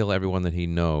gonna kill everyone that he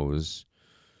knows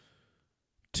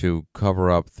to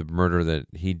cover up the murder that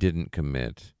he didn't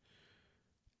commit,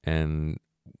 and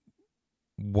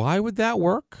why would that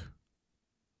work?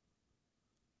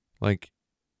 Like,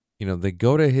 they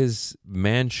go to his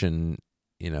mansion,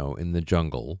 in the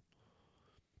jungle,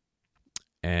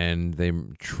 and they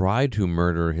try to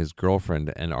murder his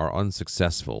girlfriend and are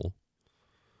unsuccessful.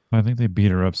 I think they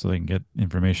beat her up so they can get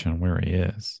information on where he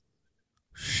is.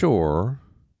 Sure.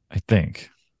 I think.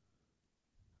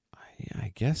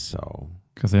 I guess so.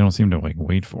 Because they don't seem to like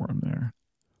wait for him there.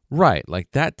 Right.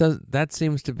 Like that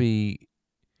seems to be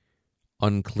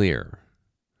unclear.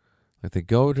 Like they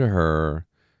go to her,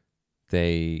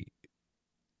 they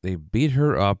beat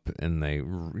her up, and they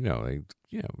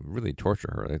really torture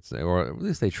her. Or at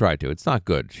least they try to. It's not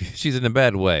good. She's in a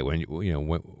bad way when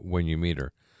you meet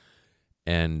her.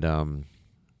 And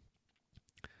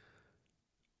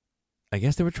I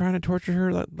guess they were trying to torture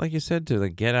her, like you said, to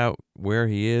like get out where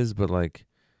he is. But like,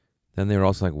 then they were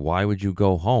also like, "Why would you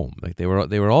go home?" Like they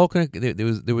were all kind of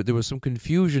there was some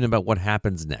confusion about what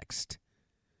happens next.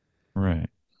 Right.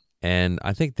 And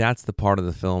I think that's the part of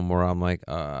the film where I'm like,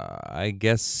 I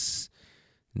guess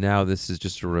now this is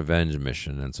just a revenge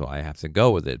mission, and so I have to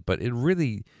go with it. But it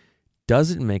really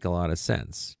doesn't make a lot of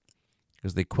sense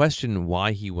because they question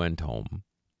why he went home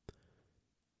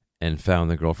and found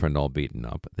the girlfriend all beaten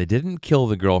up. They didn't kill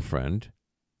the girlfriend.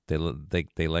 They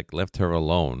like left her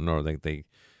alone, or they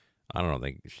I don't know.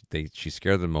 She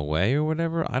scared them away or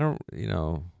whatever. I don't.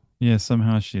 Yeah,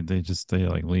 somehow they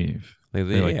like leave. They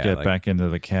like yeah, get back into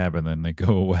the cab and then they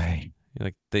go away.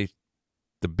 like the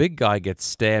big guy gets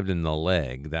stabbed in the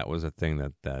leg. That was a thing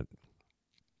that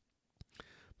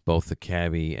both the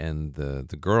cabbie and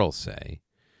the girl say.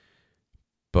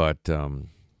 But the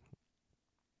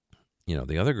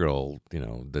other girl,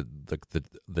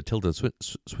 the Tilda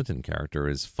Swinton character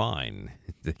is fine.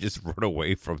 They just run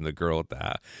away from the girl at the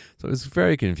house. So it's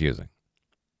very confusing.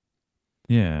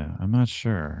 Yeah, I'm not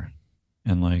sure.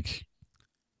 And like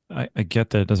I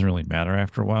get that it doesn't really matter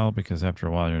after a while because after a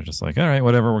while you're just like, all right,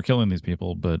 whatever, we're killing these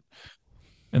people. But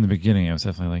in the beginning, I was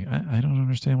definitely like, I don't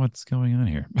understand what's going on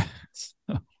here.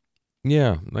 So,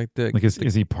 Yeah, like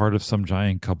is he part of some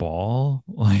giant cabal?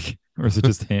 Like, or is it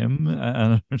just him? I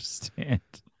don't understand.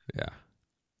 yeah.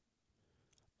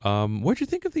 What'd you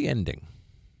think of the ending?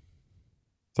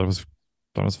 Thought it was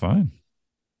thought it was fine.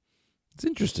 It's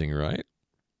interesting, right?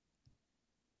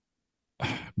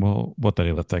 Well, what that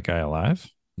he left that guy alive?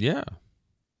 Yeah.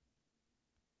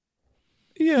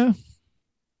 Yeah.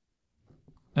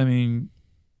 I mean,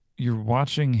 you're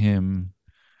watching him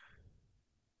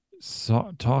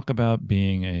talk about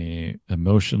being a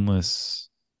emotionless,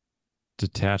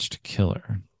 detached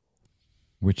killer,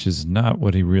 which is not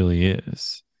what he really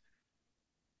is.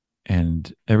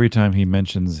 And every time he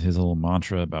mentions his little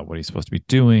mantra about what he's supposed to be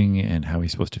doing and how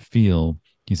he's supposed to feel,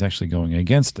 he's actually going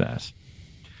against that,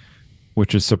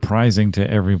 which is surprising to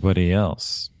everybody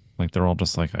else. Like they're all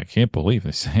just like, I can't believe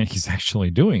this. He's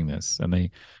actually doing this. And they,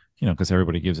 because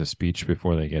everybody gives a speech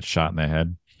before they get shot in the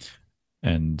head.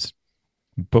 And,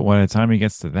 but by the time he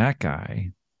gets to that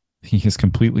guy, he has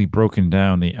completely broken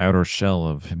down the outer shell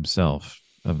of himself,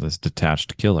 of this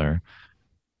detached killer,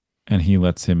 and he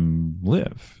lets him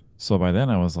live. So by then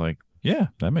I was like, yeah,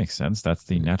 that makes sense. That's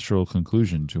the natural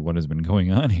conclusion to what has been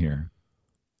going on here.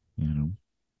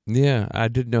 Yeah, I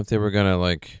didn't know if they were gonna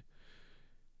like,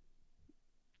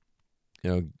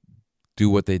 do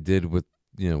what they did with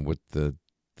with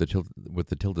with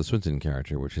the Tilda Swinton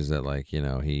character, which is that like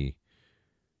he.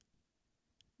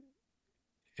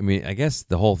 I mean, I guess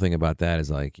the whole thing about that is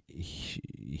like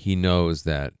he knows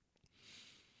that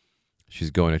she's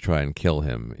going to try and kill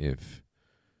him if,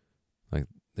 like,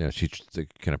 she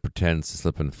kind of pretends to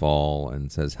slip and fall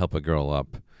and says, "Help a girl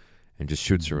up," and just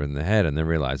shoots her in the head, and then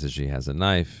realizes she has a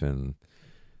knife, and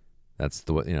that's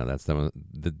that's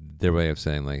their way of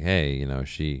saying like, hey,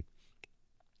 she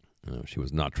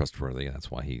was not trustworthy. That's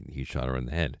why he shot her in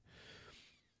the head.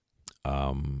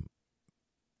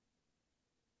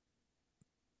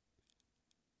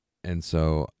 And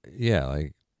so yeah,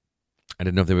 like I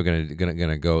didn't know if they were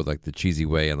gonna go like the cheesy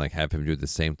way and like have him do the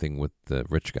same thing with the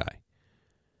rich guy.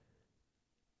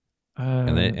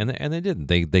 And they didn't.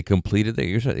 They completed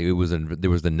it. There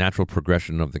was the natural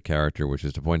progression of the character, which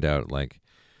is to point out like,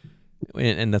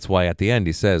 and that's why at the end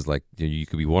he says like you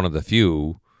could be one of the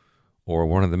few or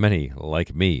one of the many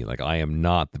like me. Like I am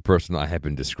not the person I have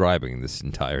been describing this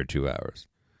entire 2 hours.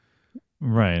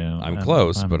 Right. I'm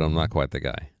close, but I'm not quite the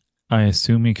guy. I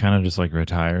assume he kind of just like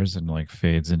retires and like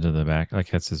fades into the back. Like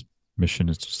that's his mission,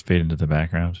 is just fade into the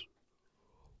background.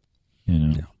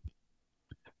 Yeah.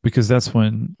 Because that's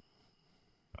when,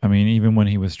 I mean, even when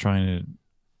he was trying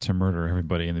to murder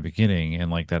everybody in the beginning,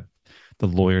 and like that the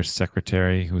lawyer's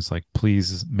secretary who's like,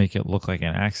 please make it look like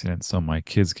an accident so my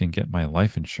kids can get my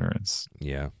life insurance.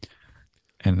 Yeah.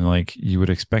 And like you would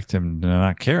expect him to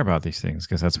not care about these things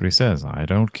because that's what he says. I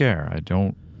don't care.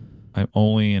 I'm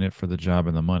only in it for the job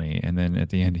and the money. And then at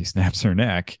the end, he snaps her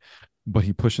neck, but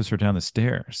he pushes her down the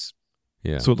stairs.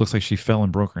 Yeah. So it looks like she fell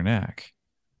and broke her neck.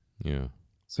 Yeah.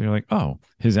 So you're like, oh,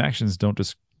 his actions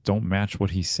don't match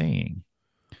what he's saying.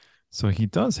 So he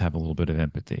does have a little bit of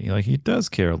empathy. Like he does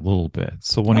care a little bit.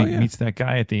 So when Oh, he yeah. meets that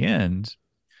guy at the end,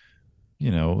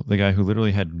 the guy who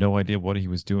literally had no idea what he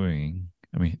was doing.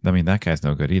 I mean that guy's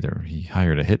no good either. He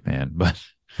hired a hitman,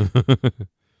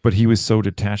 but he was so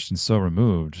detached and so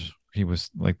removed. He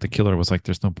was like the killer was like,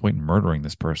 there's no point in murdering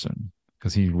this person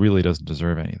because he really doesn't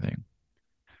deserve anything.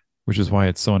 Which is why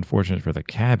it's so unfortunate for the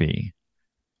cabbie,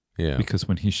 Yeah. because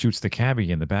when he shoots the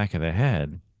cabbie in the back of the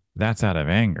head, that's out of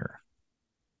anger.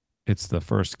 It's the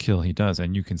first kill he does,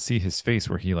 and you can see his face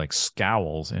where he like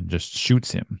scowls and just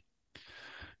shoots him.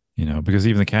 Because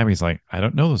even the cabbie's like, I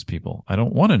don't know those people. I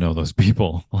don't want to know those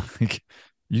people. Like,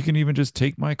 you can even just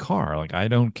take my car. Like, I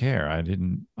don't care.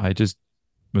 I just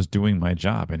was doing my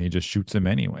job, and he just shoots him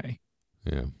anyway.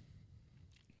 Yeah.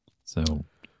 So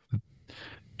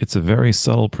it's a very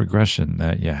subtle progression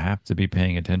that you have to be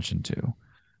paying attention to.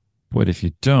 But if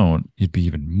you don't, you'd be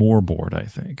even more bored, I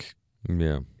think.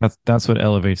 Yeah. That's what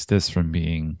elevates this from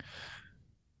being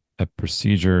a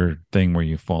procedure thing where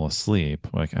you fall asleep.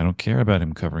 Like, I don't care about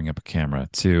him covering up a camera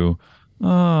to,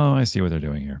 oh, I see what they're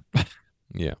doing here.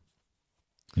 Yeah.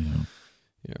 You know?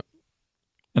 Yeah.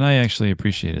 And I actually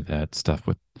appreciated that stuff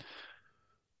with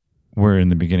where in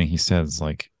the beginning he says,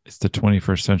 like, it's the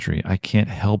 21st century. I can't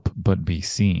help but be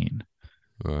seen.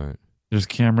 Right. There's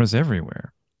cameras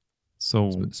everywhere.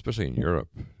 So, Especially in Europe.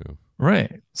 Yeah.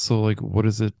 right. So, like, what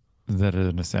is it that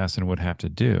an assassin would have to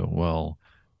do? Well,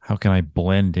 how can I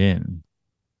blend in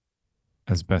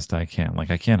as best I can? Like,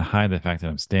 I can't hide the fact that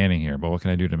I'm standing here, but what can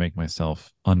I do to make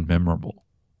myself unmemorable?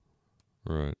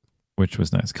 Right. Which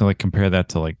was nice. Like, compare that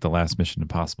to like the last Mission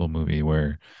Impossible movie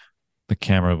where the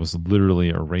camera was literally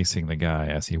erasing the guy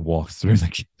as he walks through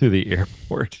the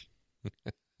airport.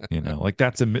 Like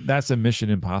that's a Mission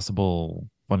Impossible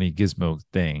funny gizmo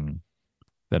thing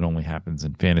that only happens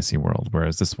in fantasy world.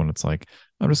 Whereas this one, it's like,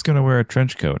 I'm just going to wear a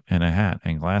trench coat and a hat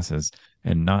and glasses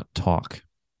and not talk.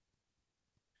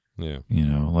 Yeah.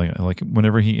 Like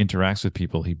whenever he interacts with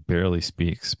people, he barely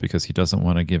speaks because he doesn't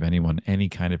want to give anyone any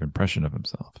kind of impression of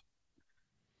himself.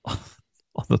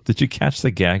 Although, did you catch the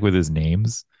gag with his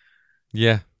names?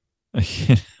 Yeah.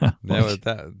 Yeah,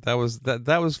 That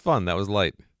was fun. That was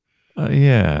light.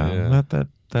 yeah, Yeah.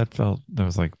 that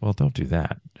was like, well, don't do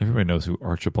that. Everybody knows who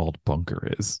Archibald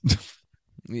Bunker is.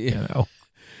 Yeah.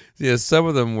 Yeah, some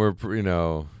of them were,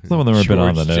 Some of them are a bit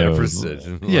on the nose.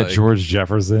 Jefferson. Yeah, George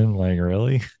Jefferson. Like,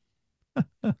 really?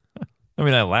 I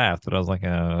mean, I laughed, but I was like,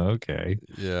 okay.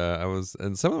 Yeah,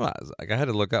 and some of them, I had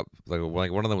to look up, like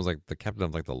one of them was like the captain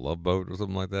of like the Love Boat or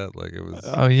something like that. Like it was.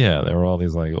 Oh yeah, there were all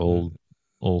these like old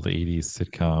 80s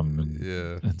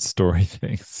sitcom and story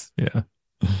things. Yeah.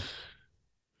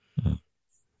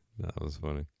 That was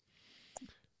funny.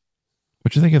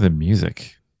 What do you think of the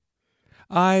music?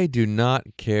 I do not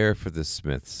care for the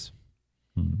Smiths.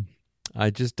 I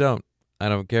just don't. I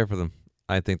don't care for them.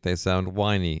 I think they sound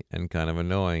whiny and kind of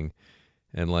annoying.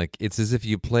 And like it's as if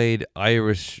you played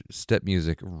Irish step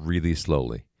music really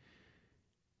slowly.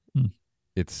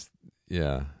 It's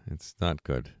not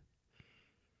good.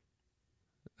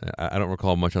 I don't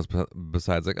recall much else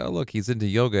besides like, oh look, he's into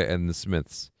yoga and the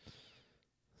Smiths.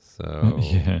 So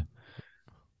yeah.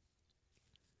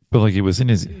 But like he was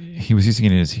using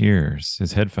it in his ears,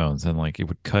 his headphones, and like it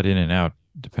would cut in and out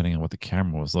depending on what the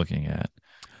camera was looking at.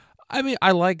 I mean,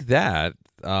 I like that.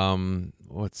 There's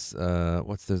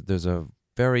a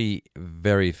very,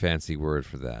 very fancy word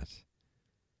for that.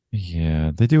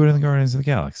 Yeah, they do it in the Guardians of the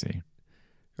Galaxy.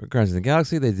 Guardians of the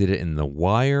Galaxy, they did it in The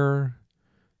Wire.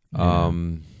 Yeah.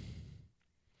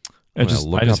 I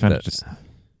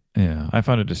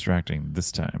found it distracting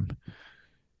this time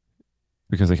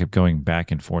because I kept going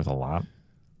back and forth a lot.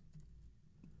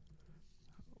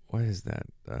 What is that?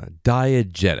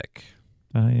 Diegetic.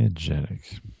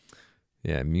 Diegetic.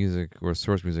 Yeah, music or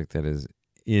source music that is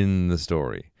in the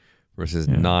story versus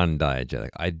non-diegetic.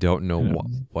 I don't know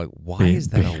why is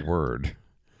that a word?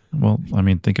 Well, I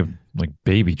mean, think of like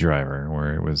Baby Driver,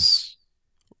 where it was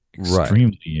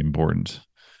extremely important.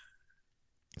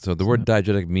 So the word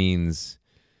diegetic means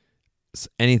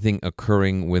anything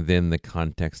occurring within the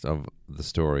context of the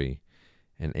story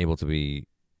and able to be,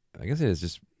 I guess it is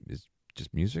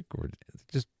just music or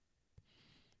just,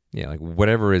 like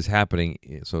whatever is happening.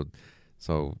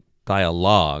 So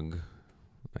dialogue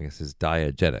I guess is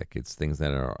diegetic. It's things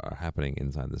that are happening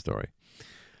inside the story.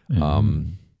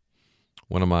 Mm.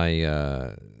 One of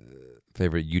my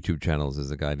favorite YouTube channels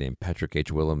is a guy named Patrick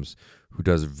H. Willems, who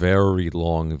does very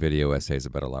long video essays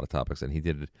about a lot of topics. And he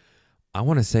did, I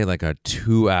want to say, like a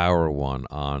 2-hour one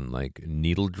on like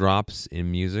needle drops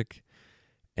in music.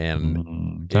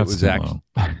 And it That's was too actually,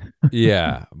 long.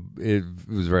 yeah, it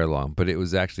was very long, but it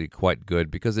was actually quite good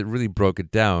because it really broke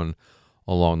it down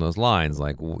along those lines.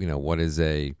 Like, what is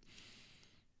a,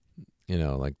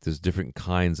 like there's different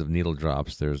kinds of needle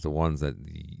drops. There's the ones that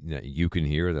you can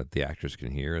hear, that the actors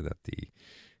can hear, that the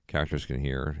characters can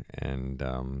hear, and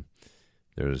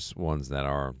there's ones that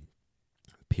are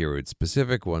period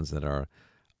specific, ones that are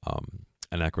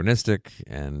anachronistic,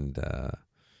 and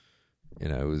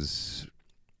it was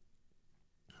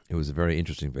a very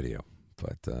interesting video.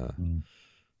 But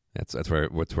that's where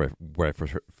I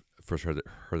first heard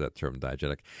that term,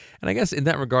 diegetic. And I guess in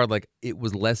that regard, like, it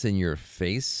was less in your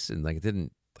face, and like it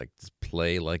didn't like just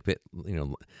play like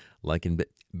like in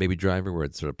Baby Driver, where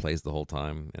it sort of plays the whole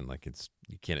time, and like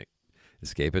you can't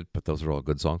escape it. But those are all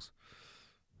good songs,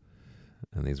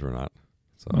 and these were not.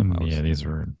 So these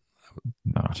were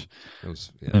not. It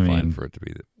was I fine mean, for it to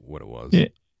be what it was.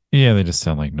 Yeah, they just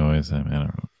sound like noise. I mean, I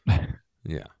don't know.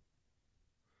 Yeah,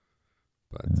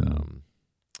 but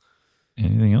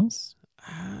anything else?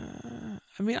 I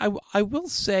mean, I will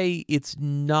say it's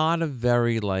not a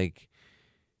very like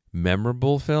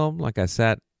memorable film. Like, I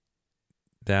sat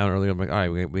down earlier, I'm like, all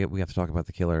right, we have to talk about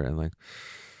The Killer, and like,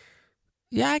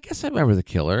 yeah, I guess I remember The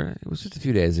Killer. It was just a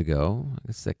few days ago.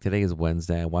 It's like today is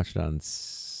Wednesday. I watched it on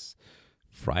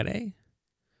Friday,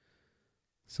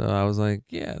 so I was like,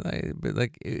 yeah,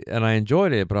 and I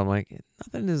enjoyed it, but I'm like,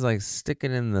 nothing is like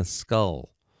sticking in the skull.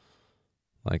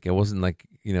 Like, it wasn't like,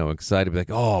 excited to be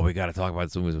like, oh, we got to talk about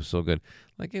this movie. It was so good.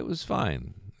 Like, it was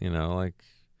fine, like.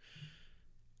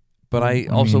 But I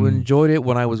also enjoyed it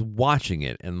when I was watching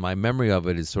it, and my memory of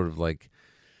it is sort of like,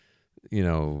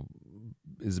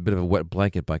 is a bit of a wet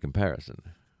blanket by comparison.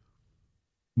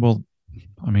 Well,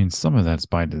 I mean, some of that's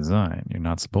by design. You're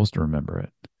not supposed to remember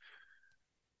it.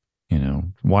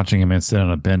 Watching a man sit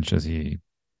on a bench as he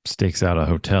stakes out a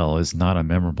hotel is not a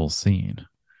memorable scene.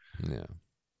 Yeah.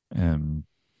 And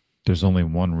there's only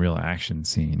one real action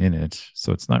scene in it,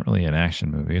 so it's not really an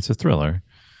action movie. It's a thriller.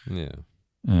 Yeah.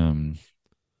 And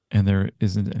there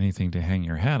isn't anything to hang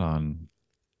your hat on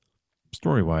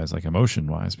story-wise, like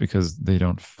emotion-wise, because they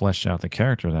don't flesh out the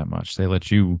character that much. They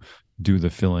let you do the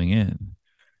filling in.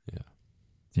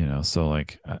 Yeah. So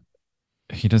like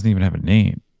he doesn't even have a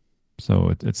name.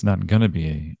 So it's not going to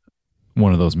be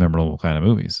one of those memorable kind of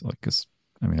movies. Like, because,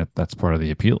 I mean, that's part of the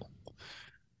appeal.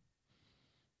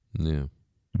 Yeah.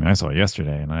 I mean, I saw it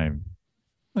yesterday, and I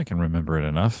can remember it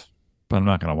enough, but I'm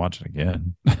not going to watch it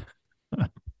again.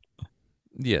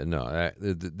 Yeah, no,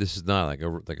 this is not like a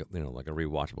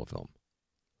rewatchable film.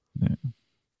 Yeah.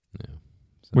 Yeah.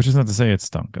 So. Which is not to say it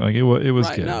stunk. Like, it was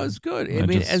right, good. no, it's good. I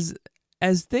mean,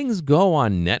 as things go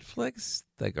on Netflix,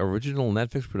 like original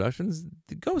Netflix productions,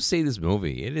 go see this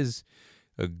movie. It is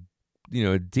a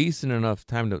decent enough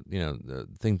time to the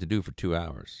thing to do for 2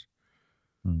 hours.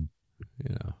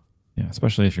 Yeah,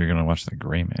 especially if you're gonna watch The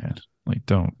Gray Man. Like,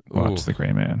 don't watch The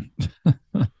Gray Man.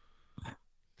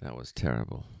 That was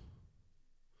terrible.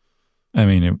 I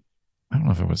mean, I don't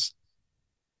know if it was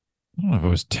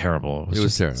terrible. It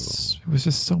was terrible. It was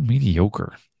just so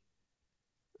mediocre.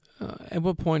 At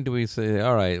what point do we say,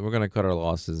 all right, we're going to cut our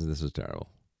losses? This was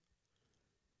terrible.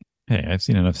 Hey, I've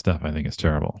seen enough stuff I think it's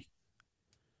terrible.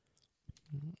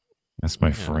 That's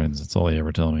my friends. That's all they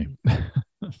ever tell me.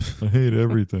 I hate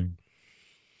everything.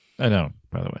 I don't,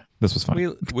 by the way. This was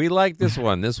fun. We like this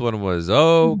one. This one was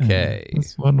okay.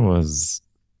 This one was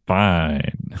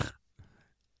fine.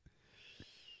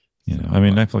 I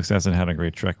mean, Netflix hasn't had a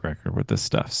great track record with this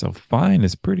stuff, so fine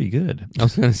is pretty good. I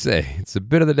was going to say, it's a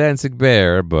bit of the dancing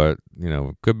bear, but,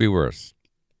 it could be worse.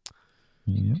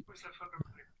 Yep.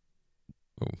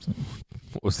 What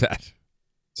was that?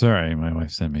 Sorry, my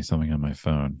wife sent me something on my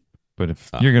phone. But if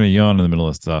you're going to yawn in the middle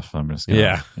of stuff, I'm just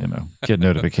going to, get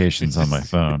notifications on my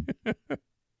phone.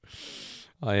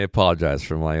 I apologize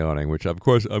for my yawning, which, of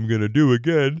course, I'm going to do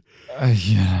again.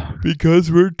 Yeah. Because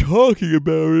we're talking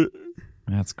about it.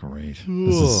 That's great.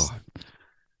 This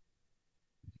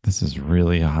is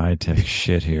really high-tech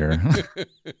shit here.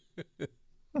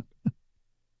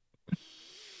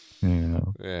 Yeah.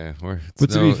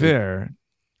 But to be fair,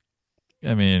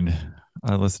 I mean,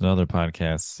 I listen to other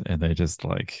podcasts, and they just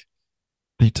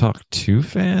they talk too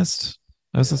fast.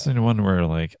 I was listening to one where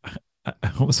I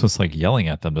almost was yelling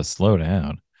at them to slow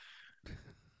down.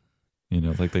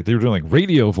 Like they were doing like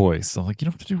radio voice. I'm like, you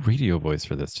don't have to do radio voice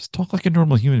for this. Just talk like a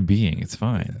normal human being. It's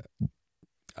fine.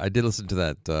 I did listen to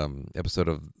that episode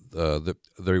of the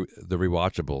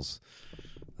Rewatchables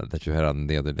that you had on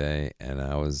the other day, and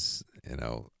I was, I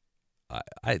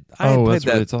Oh, played that's where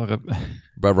that they talk about,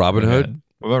 about Robin Hood.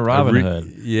 What about Robin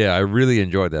Hood. Yeah, I really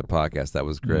enjoyed that podcast. That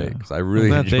was great Yeah. because I really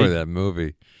glad enjoyed they- that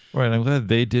movie. Right. I'm glad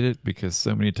they did it because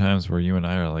so many times where you and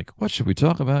I are like, what should we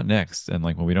talk about next? And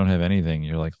like when we don't have anything,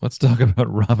 you're like, let's talk about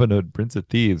Robin Hood, Prince of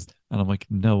Thieves. And I'm like,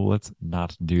 no, let's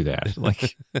not do that.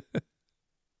 Like,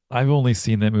 I've only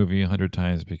seen that movie 100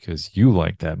 times because you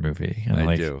like that movie. And I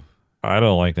like, do. I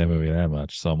don't like that movie that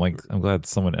much. So I'm like, I'm glad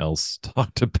someone else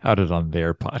talked about it on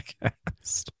their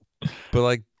podcast. But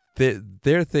like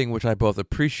their thing, which I both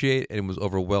appreciate and was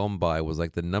overwhelmed by, was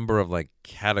like the number of like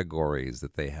categories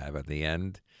that they have at the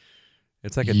end.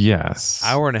 It's like an Yes.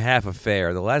 hour and a half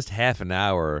affair. The last half an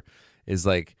hour is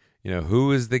like,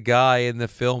 who is the guy in the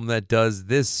film that does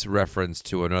this reference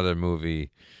to another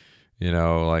movie?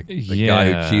 Like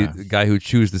the guy who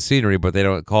chews the scenery, but they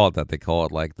don't call it that. They call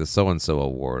it like the so and so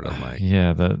award. I'm like,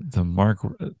 Yeah, the Mark.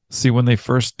 See, when they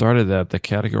first started that, the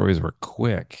categories were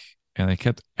quick, and they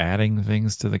kept adding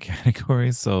things to the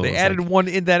categories. So they it was added like, one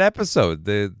in that episode.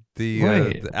 The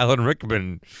Right. the Alan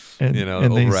Rickman, and they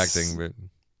overacting. But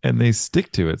and they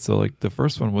stick to it. So like the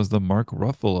first one was the Mark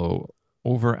Ruffalo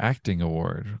overacting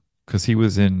award because he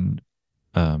was in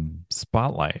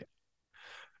Spotlight,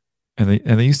 and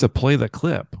they used to play the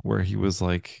clip where he was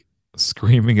like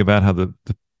screaming about how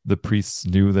the priests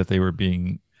knew that they were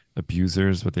being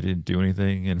abusers, but they didn't do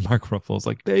anything. And Mark Ruffalo's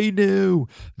like, they knew.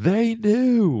 But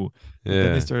then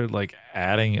they started like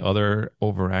adding other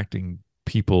overacting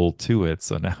people to it.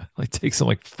 So now it like takes them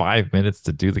like 5 minutes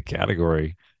to do the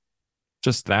category,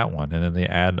 just that one, and then they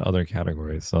add other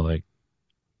categories. So like,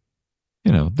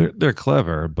 they're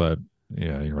clever, but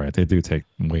yeah, you're right. They do take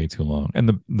way too long.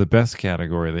 And the best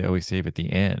category they always save at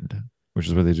the end, which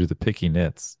is where they do the picky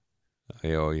nits.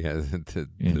 Oh yeah,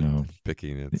 the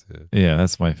picking it. Yeah,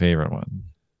 that's my favorite one.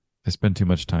 I spend too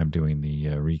much time doing the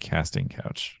recasting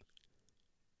couch.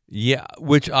 Yeah,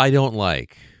 which I don't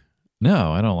like.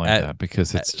 No, I don't like that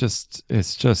because it's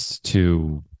just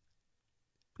too,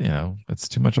 it's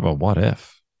too much of a what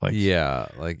if. Like, yeah,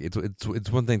 like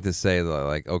it's one thing to say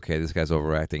like, okay, this guy's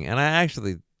overacting, and I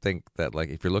actually think that like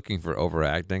if you're looking for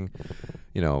overacting,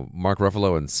 Mark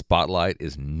Ruffalo in Spotlight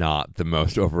is not the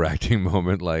most overacting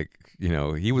moment. Like,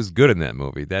 he was good in that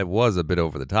movie. That was a bit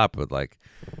over the top, but like,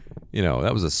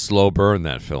 that was a slow burn,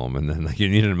 that film, and then like you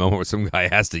needed a moment where some guy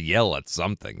has to yell at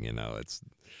something. It's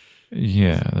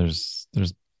there's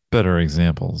better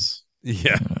examples.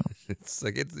 Yeah. It's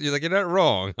like you're not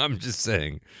wrong. I'm just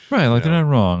saying. Right, like they're not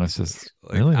wrong. It's just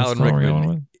like really Alan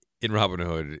Rickman in Robin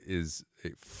Hood is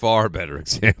a far better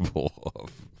example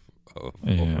of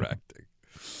overacting.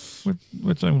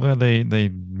 Which I'm glad they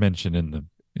mentioned in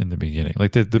the beginning.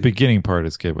 Like the beginning part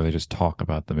is good where they just talk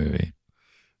about the movie.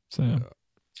 So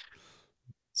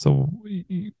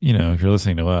if you're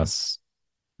listening to us,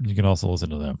 you can also listen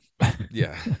to them.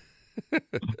 Yeah.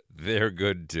 They're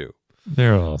good too.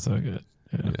 They're also good.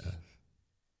 Yeah.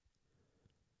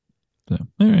 So,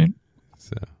 all right.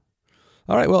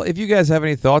 All right. Well, if you guys have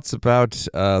any thoughts about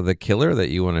The Killer that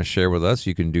you want to share with us,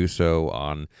 you can do so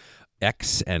on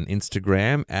X and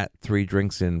Instagram at 3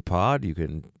 Drinks in Pod. You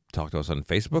can talk to us on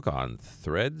Facebook, on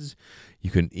Threads. You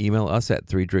can email us at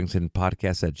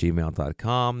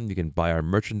 3drinksinpodcast@gmail.com. You can buy our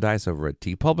merchandise over at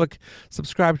TeePublic.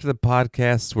 Subscribe to the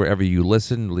podcast wherever you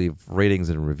listen. Leave ratings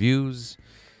and reviews.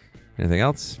 Anything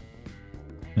else?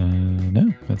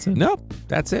 No, that's it. No,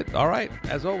 that's it. All right.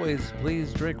 As always,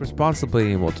 please drink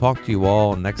responsibly, and we'll talk to you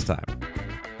all next time.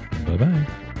 Bye-bye.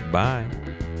 Bye.